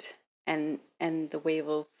compacted and the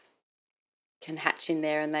weevils can hatch in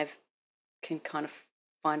there and they can kind of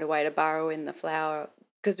find a way to burrow in the flour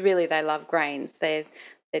because really they love grains. They're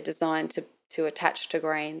designed to attach to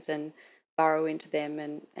grains and burrow into them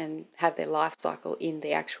and have their life cycle in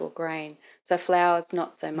the actual grain. So flour's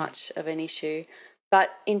not so much of an issue.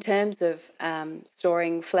 But in terms of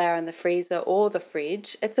storing flour in the freezer or the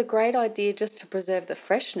fridge, it's a great idea just to preserve the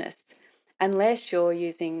freshness. Unless you're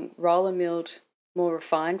using roller milled, more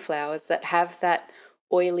refined flours that have that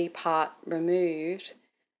oily part removed,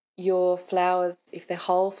 your flours, if they're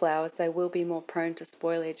whole flours, they will be more prone to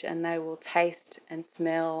spoilage and they will taste and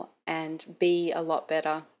smell and be a lot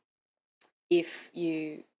better if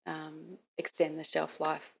you extend the shelf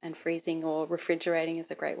life, and freezing or refrigerating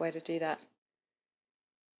is a great way to do that.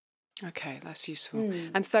 Okay, that's useful.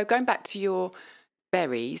 And so going back to your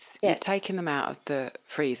berries, you've taken them out of the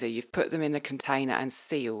freezer, you've put them in a container and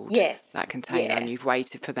sealed that container and you've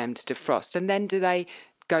waited for them to defrost. And then do they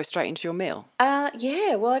go straight into your mill?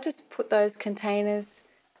 Well, I just put those containers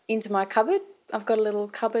into my cupboard. I've got a little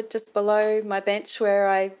cupboard just below my bench where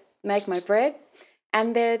I make my bread,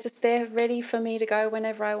 and they're just there ready for me to go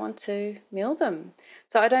whenever I want to mill them.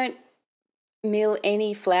 So I don't mill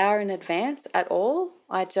any flour in advance at all.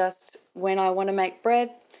 I just, when I want to make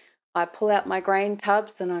bread, I pull out my grain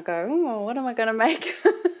tubs and I go, what am I going to make?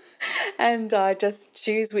 And I just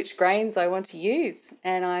choose which grains I want to use,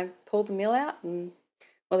 and I pull the mill out, and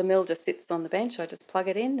the mill just sits on the bench. I just plug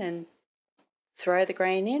it in and throw the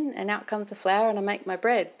grain in, and out comes the flour, and I make my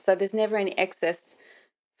bread. So there's never any excess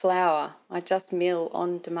flour. I just mill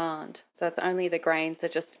on demand. So it's only the grains are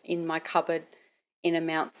just in my cupboard in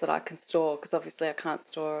amounts that I can store, because obviously I can't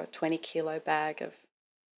store a 20-kilo bag of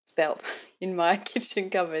spelt in my kitchen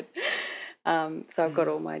cupboard. So I've got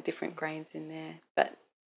all my different grains in there. But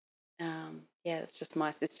it's just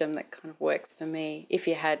my system that kind of works for me. If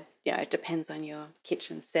you had, it depends on your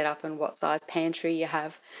kitchen setup and what size pantry you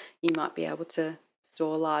have, you might be able to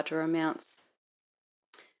store larger amounts.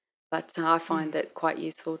 But I find it quite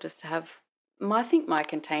useful just to have, I think my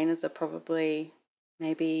containers are probably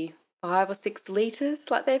maybe 5 or 6 litres,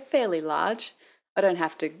 like they're fairly large. I don't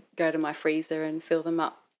have to go to my freezer and fill them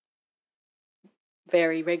up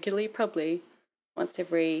very regularly, probably once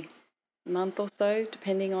every month or so,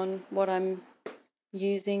 depending on what I'm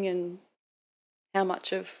using and how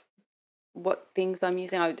much of what things I'm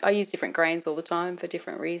using. I use different grains all the time for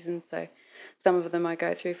different reasons, so some of them I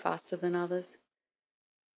go through faster than others.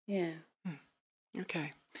 Yeah.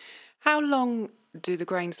 Okay. How long do the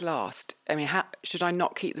grains last? I mean, should I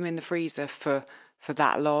not keep them in the freezer for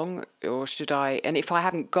that long, or should I? And if I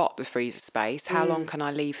haven't got the freezer space, how long can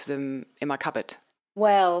I leave them in my cupboard?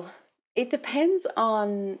 Well, It depends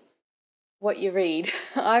on what you read.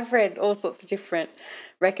 I've read all sorts of different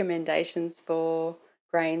recommendations for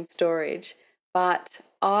grain storage, but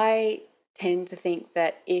I tend to think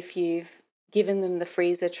that if you've given them the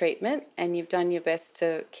freezer treatment and you've done your best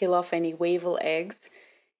to kill off any weevil eggs,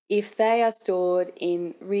 if they are stored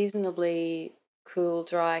in reasonably cool,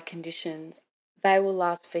 dry conditions, they will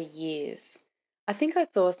last for years. I think I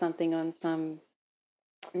saw something on some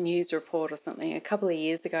news report or something a couple of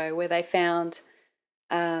years ago where they found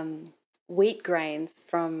wheat grains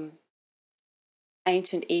from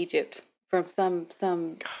ancient Egypt, from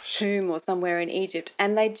some tomb or somewhere in Egypt,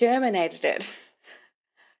 and they germinated it.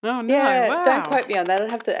 Oh no! Yeah, Wow. don't quote me on that.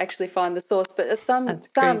 I'd have to actually find the source, but it's some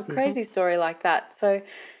crazy story like that. So,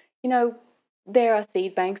 there are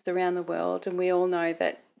seed banks around the world, and we all know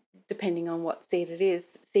that depending on what seed it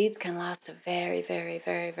is, seeds can last a very, very,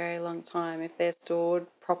 very, very long time if they're stored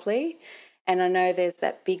properly. And I know there's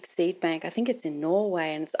that big seed bank. I think it's in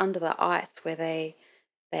Norway, and it's under the ice where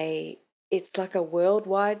it's like a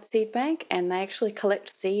worldwide seed bank, and they actually collect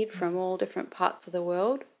seed from all different parts of the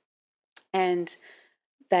world, and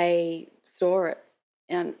they store it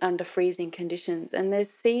under freezing conditions. And there's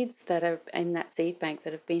seeds that are in that seed bank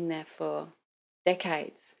that have been there for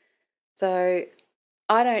decades. So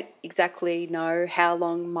I don't exactly know how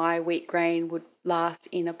long my wheat grain would last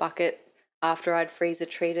in a bucket after I'd freezer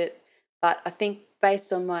treat it, but I think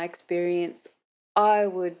based on my experience, I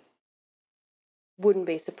wouldn't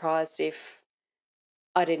be surprised if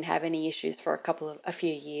I didn't have any issues for a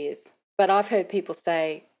few years. But I've heard people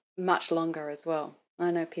say much longer as well. I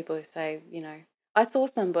know people who say, I saw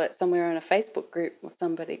somewhere on a Facebook group or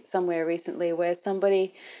somewhere recently where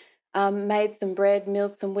somebody made some bread,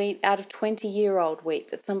 milled some wheat out of 20-year-old wheat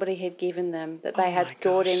that somebody had given them that they had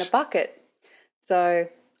stored in a bucket. So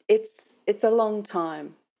it's a long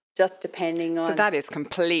time, just depending on. So that is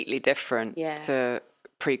completely different to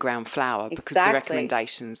pre-ground flour because the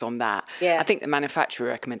recommendations on that. Yeah. I think the manufacturer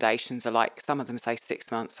recommendations are like, some of them say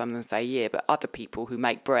 6 months, some of them say a year, but other people who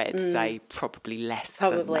make bread say probably less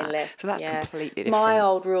than that. Less. So that's completely different. My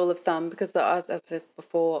old rule of thumb, because as I said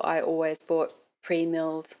before, I always bought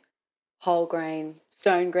pre-milled whole grain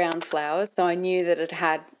stone ground flours, so I knew that it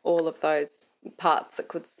had all of those parts that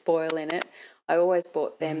could spoil in it. I always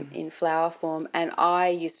bought them in flour form, and I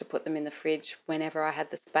used to put them in the fridge whenever I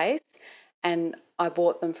had the space, and I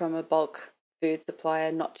bought them from a bulk food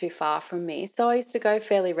supplier not too far from me. So I used to go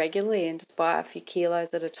fairly regularly and just buy a few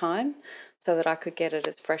kilos at a time so that I could get it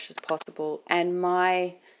as fresh as possible. And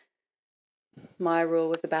my rule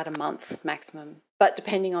was about a month maximum. But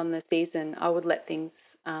depending on the season, I would let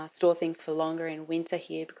things, store things for longer in winter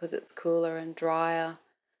here because it's cooler and drier.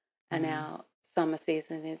 And our summer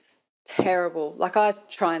season is terrible. Like, I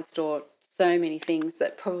try and store so many things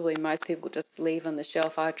that probably most people just leave on the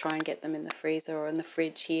shelf. I try and get them in the freezer or in the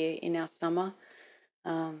fridge here in our summer,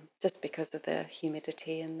 just because of the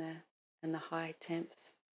humidity and the high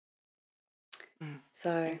temps.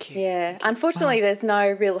 So, unfortunately, there's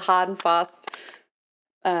no real hard and fast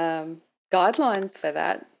guidelines for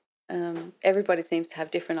that. Everybody seems to have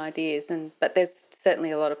different ideas, but there's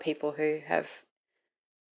certainly a lot of people who have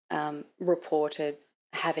reported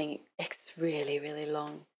having really, really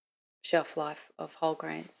long shelf life of whole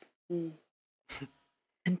grains. And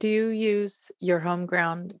do you use your home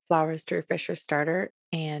ground flours to refresh your starter?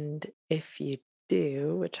 And if you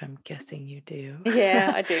do, which I'm guessing you do.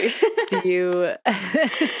 Yeah, I do.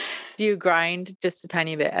 Do you grind just a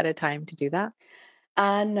tiny bit at a time to do that?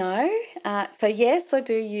 No. So yes, I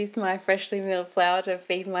do use my freshly milled flour to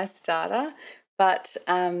feed my starter, but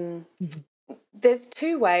there's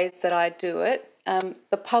two ways that I do it.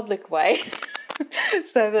 The public way,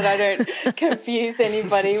 so that I don't confuse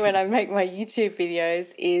anybody when I make my YouTube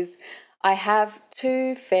videos, is I have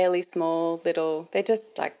two fairly small little, they're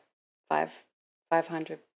just like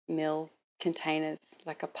 500 ml containers,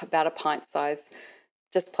 like about a pint size,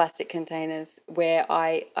 just plastic containers, where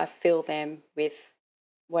I fill them with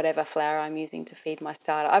whatever flour I'm using to feed my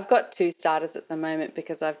starter. I've got two starters at the moment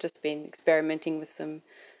because I've just been experimenting with some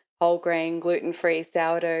whole grain, gluten-free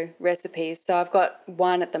sourdough recipes. So I've got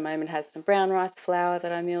one at the moment has some brown rice flour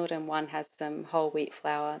that I milled, and one has some whole wheat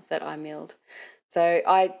flour that I milled. So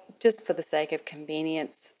I, just for the sake of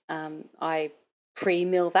convenience, I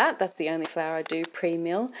pre-mill that. That's the only flour I do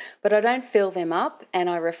pre-mill, but I don't fill them up, and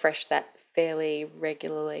I refresh that fairly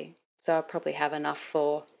regularly. So I'll probably have enough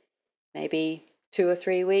for maybe 2 or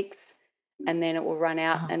 3 weeks, and then it will run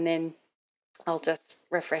out, and then I'll just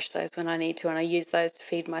refresh those when I need to, and I use those to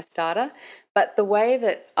feed my starter. But the way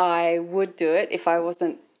that I would do it if I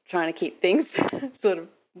wasn't trying to keep things sort of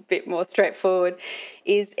bit more straightforward,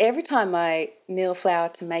 is every time I mill flour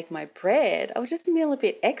to make my bread, I'll just mill a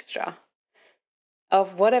bit extra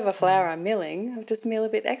of whatever flour I'm milling. I'll just mill a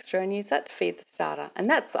bit extra and use that to feed the starter. And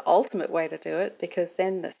that's the ultimate way to do it, because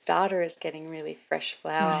then the starter is getting really fresh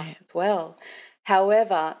flour as well.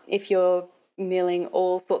 However, if you're milling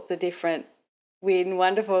all sorts of different weird and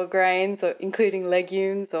wonderful grains, or including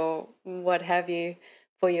legumes or what have you,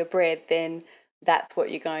 for your bread, then that's what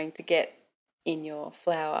you're going to get in your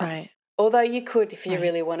flour. Right. Although you could, if you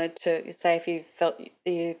really wanted to, say if you felt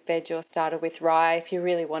you fed your starter with rye, if you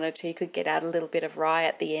really wanted to, you could get out a little bit of rye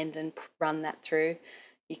at the end and run that through.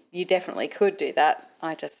 You definitely could do that.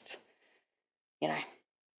 I just,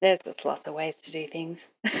 there's just lots of ways to do things.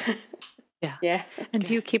 Yeah. Yeah. And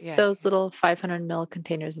do you keep those little 500 ml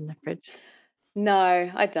containers in the fridge? No,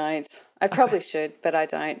 I don't. I probably should, but I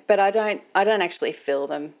don't. But I don't actually fill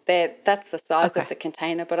them. That's the size of the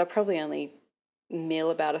container, but I probably only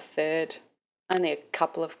mill about a third, only a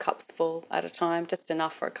couple of cups full at a time, just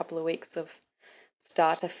enough for a couple of weeks of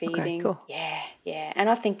starter feeding. Cool. Yeah. And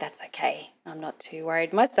I think that's okay. I'm not too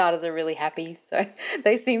worried. My starters are really happy, so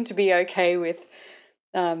they seem to be okay with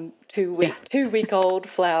 2-week-old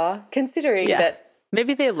flour, considering that.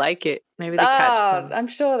 Maybe they like it. Maybe they catch some. I'm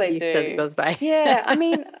sure they do. As it goes by. Yeah, I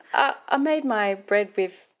mean, I made my bread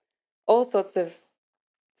with all sorts of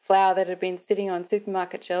flour that had been sitting on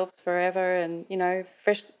supermarket shelves forever, and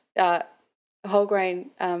fresh whole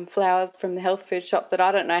grain flours from the health food shop that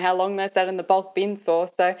I don't know how long they sat in the bulk bins for.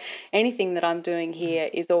 So anything that I'm doing here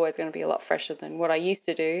is always going to be a lot fresher than what I used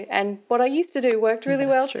to do, and what I used to do worked really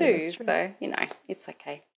well too. So it's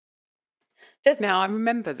okay. Now, I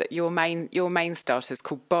remember that your main starter is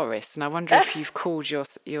called Boris, and I wonder if you've called your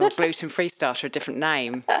gluten-free starter a different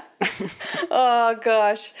name. Oh,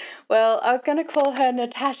 gosh. Well, I was going to call her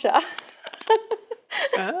Natasha.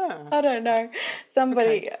 I don't know.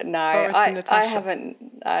 Somebody, no, I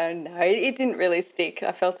haven't. No, it didn't really stick.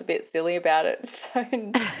 I felt a bit silly about it. So,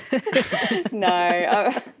 no,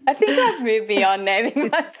 I think I've moved beyond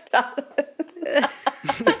naming my starters.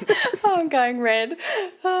 I'm going red.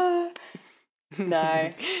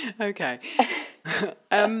 No. Okay.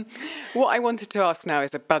 What I wanted to ask now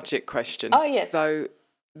is a budget question. Oh, yes. So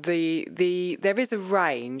there is a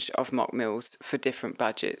range of mock mills for different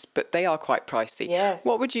budgets, but they are quite pricey. Yes.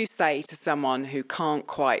 What would you say to someone who can't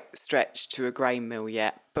quite stretch to a grain mill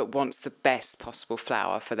yet, but wants the best possible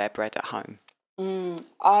flour for their bread at home?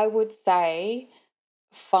 I would say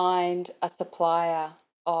find a supplier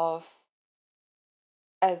of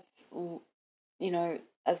as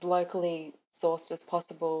locally sourced as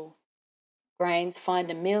possible grains.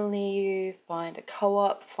 Find a mill near you, find a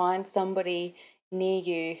co-op, find somebody near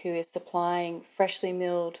you who is supplying freshly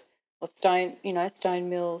milled or stone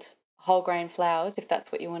milled whole grain flours, if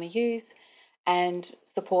that's what you want to use, and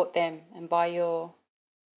support them and buy your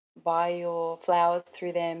flours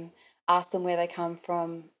through them. Ask them where they come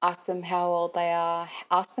from, ask them how old they are,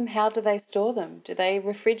 ask them how do they store them, do they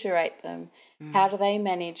refrigerate them, how do they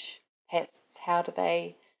manage pests, how do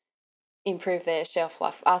they improve their shelf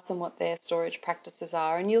life, ask them what their storage practices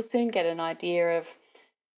are, and you'll soon get an idea of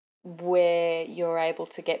where you're able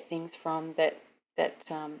to get things from that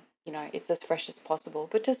it's as fresh as possible.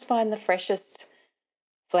 But just find the freshest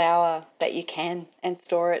flour that you can and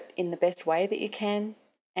store it in the best way that you can,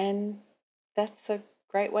 and that's a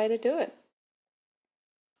great way to do it.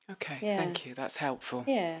 Okay, thank you. That's helpful.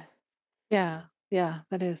 Yeah,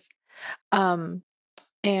 that is.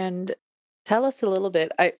 And tell us a little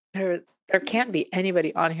bit. There can't be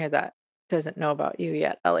anybody on here that doesn't know about you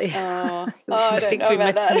yet, Ellie. I don't know we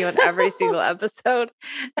about mention that. you in every single episode.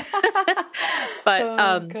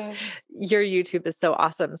 But your YouTube is so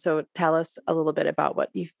awesome. So tell us a little bit about what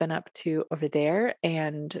you've been up to over there,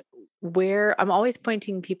 and where. I'm always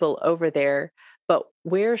pointing people over there, but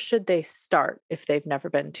where should they start if they've never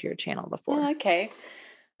been to your channel before? Oh, okay.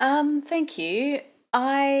 Thank you.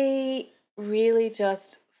 I really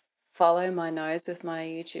just follow my nose with my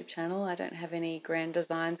YouTube channel. I don't have any grand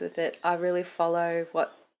designs with it. I really follow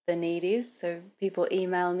what the need is. So people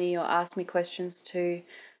email me or ask me questions to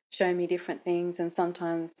show me different things, and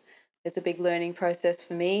sometimes there's a big learning process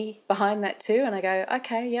for me behind that too, and I go,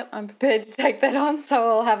 okay, yep, I'm prepared to take that on, so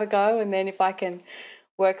I'll have a go, and then if I can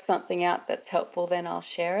work something out that's helpful, then I'll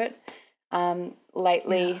share it.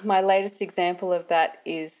 Lately, my latest example of that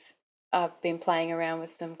is I've been playing around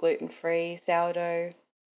with some gluten-free sourdough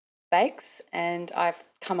bakes, and I've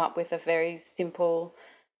come up with a very simple,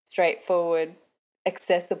 straightforward,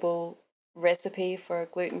 accessible recipe for a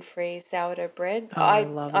gluten-free sourdough bread. I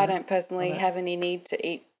don't personally have any need to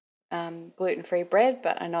eat gluten-free bread,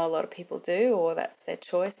 but I know a lot of people do, or that's their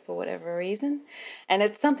choice for whatever reason. And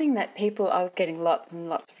it's something that I was getting lots and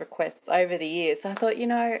lots of requests over the years. So I thought,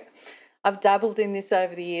 I've dabbled in this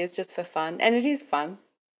over the years just for fun, and it is fun.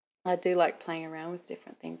 I do like playing around with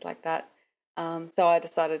different things like that. So I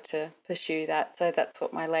decided to pursue that. So that's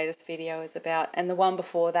what my latest video is about. And the one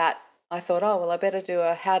before that, I thought, oh, well, I better do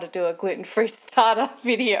a how to do a gluten-free starter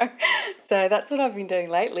video. So that's what I've been doing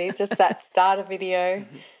lately, just that starter video.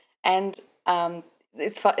 And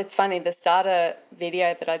it's funny, the starter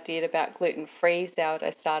video that I did about gluten-free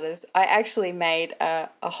sourdough starters, I actually made a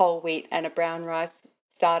whole wheat and a brown rice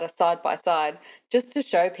starter side by side just to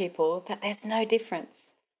show people that there's no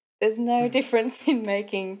difference. There's no difference in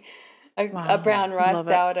making a brown rice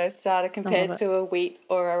sourdough starter compared to a wheat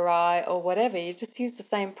or a rye or whatever. You just use the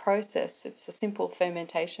same process. It's a simple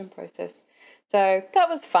fermentation process. So that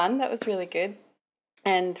was fun. That was really good.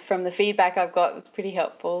 And from the feedback I've got, it was pretty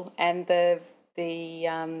helpful. And the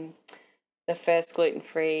first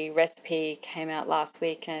gluten-free recipe came out last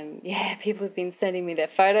week, and people have been sending me their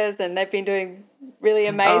photos, and they've been doing really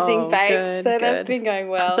amazing bakes. So that's been going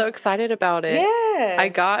well. I'm so excited about it. Yeah,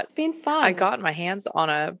 it's been fun. I got my hands on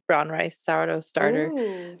a brown rice sourdough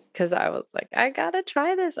starter because I was like, I gotta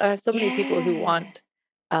try this. I have so many people who want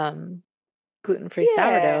gluten-free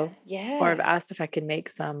sourdough, or have asked if I can make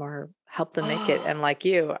some or help them make it. And like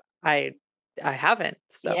you, I haven't.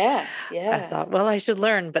 So I thought, well, I should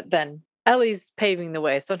learn, but then Ellie's paving the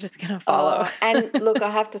way, so I'm just going to follow. And look,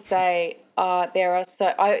 I have to say, there are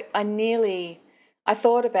I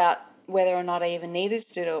thought about whether or not I even needed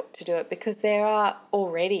to do it, because there are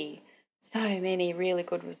already so many really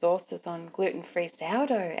good resources on gluten-free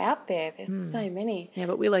sourdough out there. There's so many. Yeah,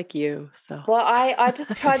 but we like you, so. Well, I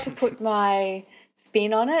just tried to put my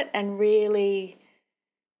spin on it and really,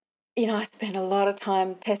 I spent a lot of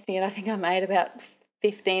time testing it. I think I made about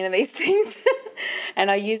 15 of these things. And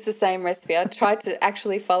I used the same recipe. I tried to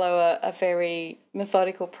actually follow a very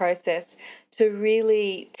methodical process to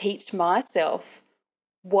really teach myself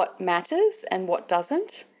what matters and what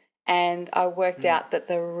doesn't. And I worked out that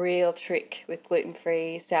the real trick with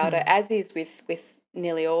gluten-free sourdough, as is with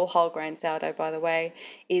nearly all whole grain sourdough, by the way,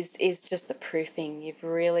 is just the proofing. You've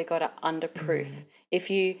really got to underproof. If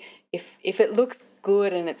it looks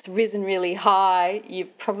good and it's risen really high,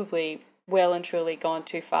 you've probably well and truly gone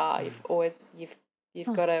too far.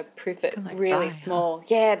 You've got to proof it really small.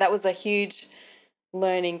 Yeah, that was a huge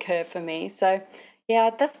learning curve for me. So,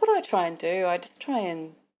 that's what I try and do. I just try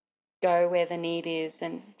and go where the need is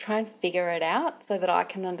and try and figure it out so that I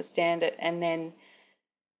can understand it, and then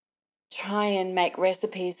try and make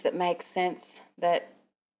recipes that make sense, that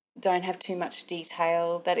don't have too much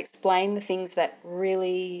detail, that explain the things that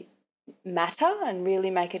really matter and really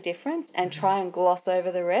make a difference, and try and gloss over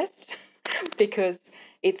the rest because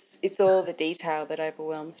it's all the detail that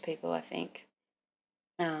overwhelms people, I think.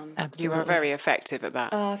 Absolutely. You are very effective at that.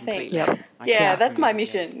 Oh, thanks. Yep. That's my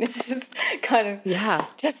mission. It's just kind of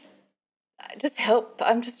just help.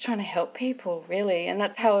 I'm just trying to help people, really, and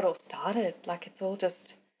that's how it all started. Like, it's all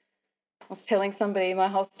just, I was telling somebody my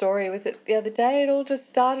whole story with it the other day. It all just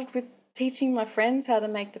started with teaching my friends how to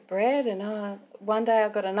make the bread, and one day I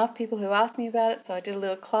got enough people who asked me about it, so I did a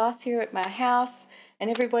little class here at my house, and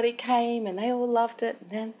everybody came and they all loved it. And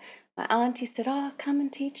then my auntie said, oh, come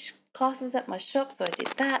and teach classes at my shop, so I did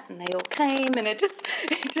that, and they all came, and it just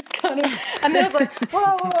kind of, and then I was like,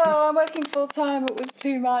 whoa, I'm working full time, it was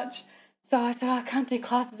too much. So I said, I can't do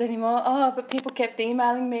classes anymore. But people kept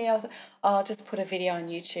emailing me. I thought, I'll just put a video on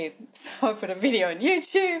YouTube. So I put a video on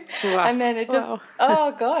YouTube, and then it just,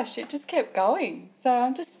 it just kept going. So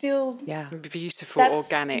I'm just still, beautiful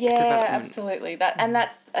organic development. Yeah, absolutely. And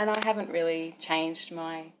I haven't really changed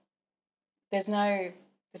there's no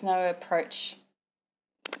approach.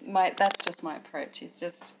 That's just my approach. Is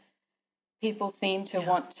just people seem to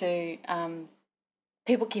want to.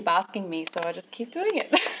 People keep asking me, so I just keep doing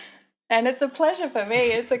it. And it's a pleasure for me.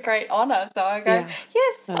 It's a great honour. So I go,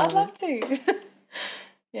 yes, I'd love to.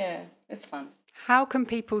 Yeah, it's fun. How can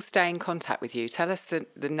people stay in contact with you? Tell us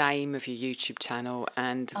the name of your YouTube channel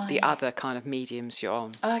and the other kind of mediums you're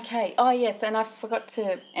on. Okay. Oh, yes. And I forgot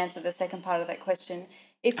to answer the second part of that question.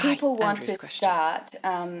 If people want to start,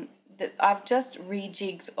 I've just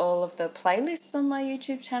rejigged all of the playlists on my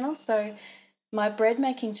YouTube channel. So my bread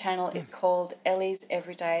making channel is called Ellie's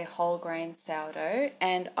Everyday Whole Grain Sourdough,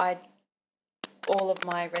 and all of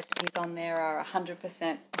my recipes on there are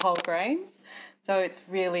 100% whole grains. So it's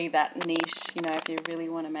really that niche, if you really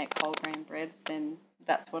want to make whole grain breads, then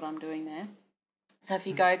that's what I'm doing there. So if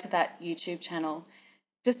you go to that YouTube channel,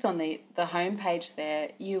 just on the homepage there,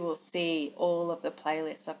 you will see all of the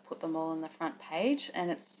playlists. I've put them all on the front page,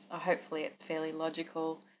 and hopefully it's fairly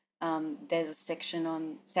logical. There's a section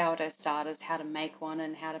on sourdough starters, how to make one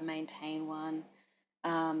and how to maintain one,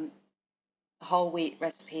 whole wheat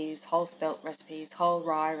recipes, whole spelt recipes, whole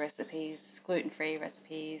rye recipes, gluten-free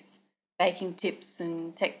recipes, baking tips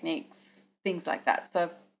and techniques, things like that.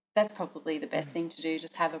 So that's probably the best thing to do,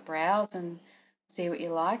 just have a browse and see what you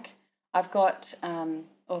like. I've got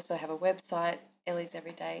also have a website,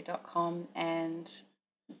 ellieseveryday.com, and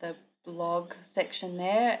the blog section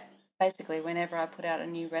there. Basically, whenever I put out a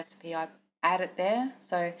new recipe, I add it there.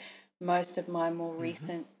 So most of my more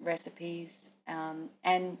recent recipes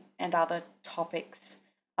and other topics,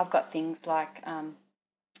 I've got things like,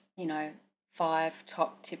 5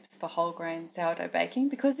 top tips for whole grain sourdough baking,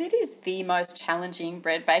 because it is the most challenging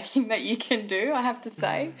bread baking that you can do, I have to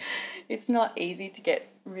say. It's not easy to get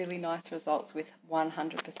really nice results with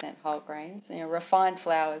 100% whole grains. Refined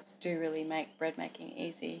flours do really make bread making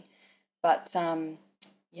easy, but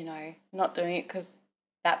not doing it because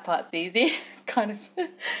that part's easy. Kind of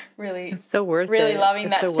really, it's so worth really it. loving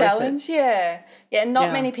It's that so worth challenge. it. Yeah.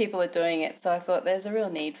 Not many people are doing it, so I thought there's a real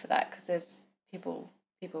need for that, because there's people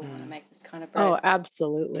want to make this kind of bread. Oh,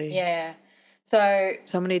 absolutely. Yeah. So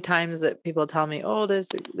many times that people tell me, "Oh, this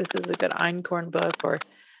is a good einkorn book,"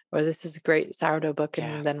 or this is a great sourdough book,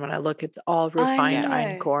 and then when I look, it's all refined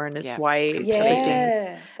einkorn. It's white,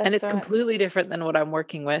 everything's, and it's completely different than what I'm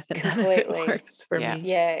working with, and none of it works for me.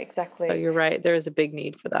 Yeah, exactly. So you're right. There is a big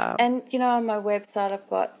need for that. And on my website,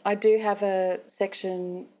 I do have a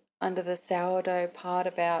section under the sourdough part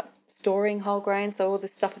about storing whole grain. So all the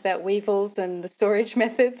stuff about weevils and the storage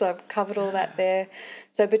methods, I've covered all that there.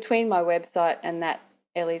 So between my website and that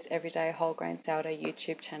Ellie's Everyday Whole Grain Sourdough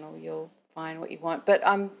YouTube channel, you'll find what you want. But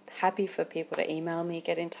I'm happy for people to email me,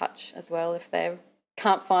 get in touch as well if they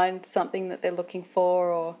can't find something that they're looking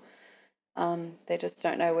for, or they just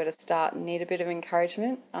don't know where to start and need a bit of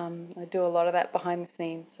encouragement. I do a lot of that behind the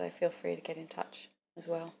scenes, so feel free to get in touch as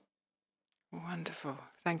well. Wonderful.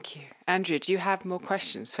 Thank you. Andrea, do you have more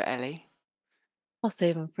questions for Ellie? I'll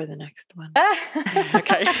save them for the next one.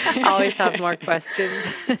 Okay. I always have more questions.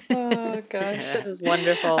 Oh, gosh. This is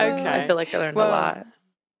wonderful. Okay. I feel like I learned a lot.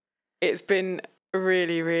 It's been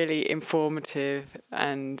really, really informative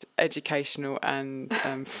and educational and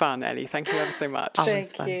fun, Ellie. Thank you ever so much.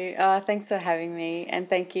 Thank you. Thanks for having me, and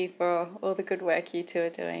thank you for all the good work you two are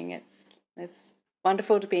doing. It's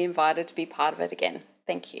wonderful to be invited to be part of it again.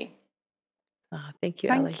 Thank you. Thank you,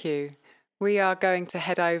 Ellie. Thank you. We are going to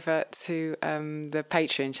head over to the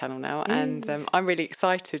Patreon channel now, and I'm really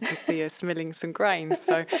excited to see us milling some grains.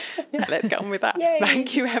 So let's get on with that. Yay.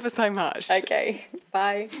 Thank you ever so much. Okay.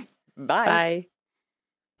 Bye. Bye. Bye.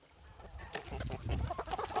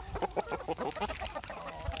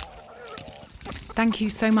 Thank you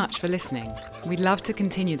so much for listening. We'd love to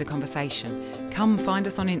continue the conversation. Come find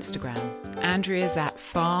us on Instagram. Andrea's at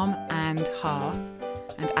Farm and Hearth,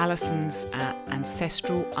 and Alison's at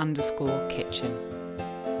ancestral_kitchen.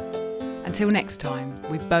 Until next time,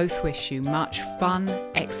 we both wish you much fun,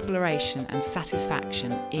 exploration and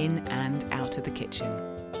satisfaction in and out of the kitchen.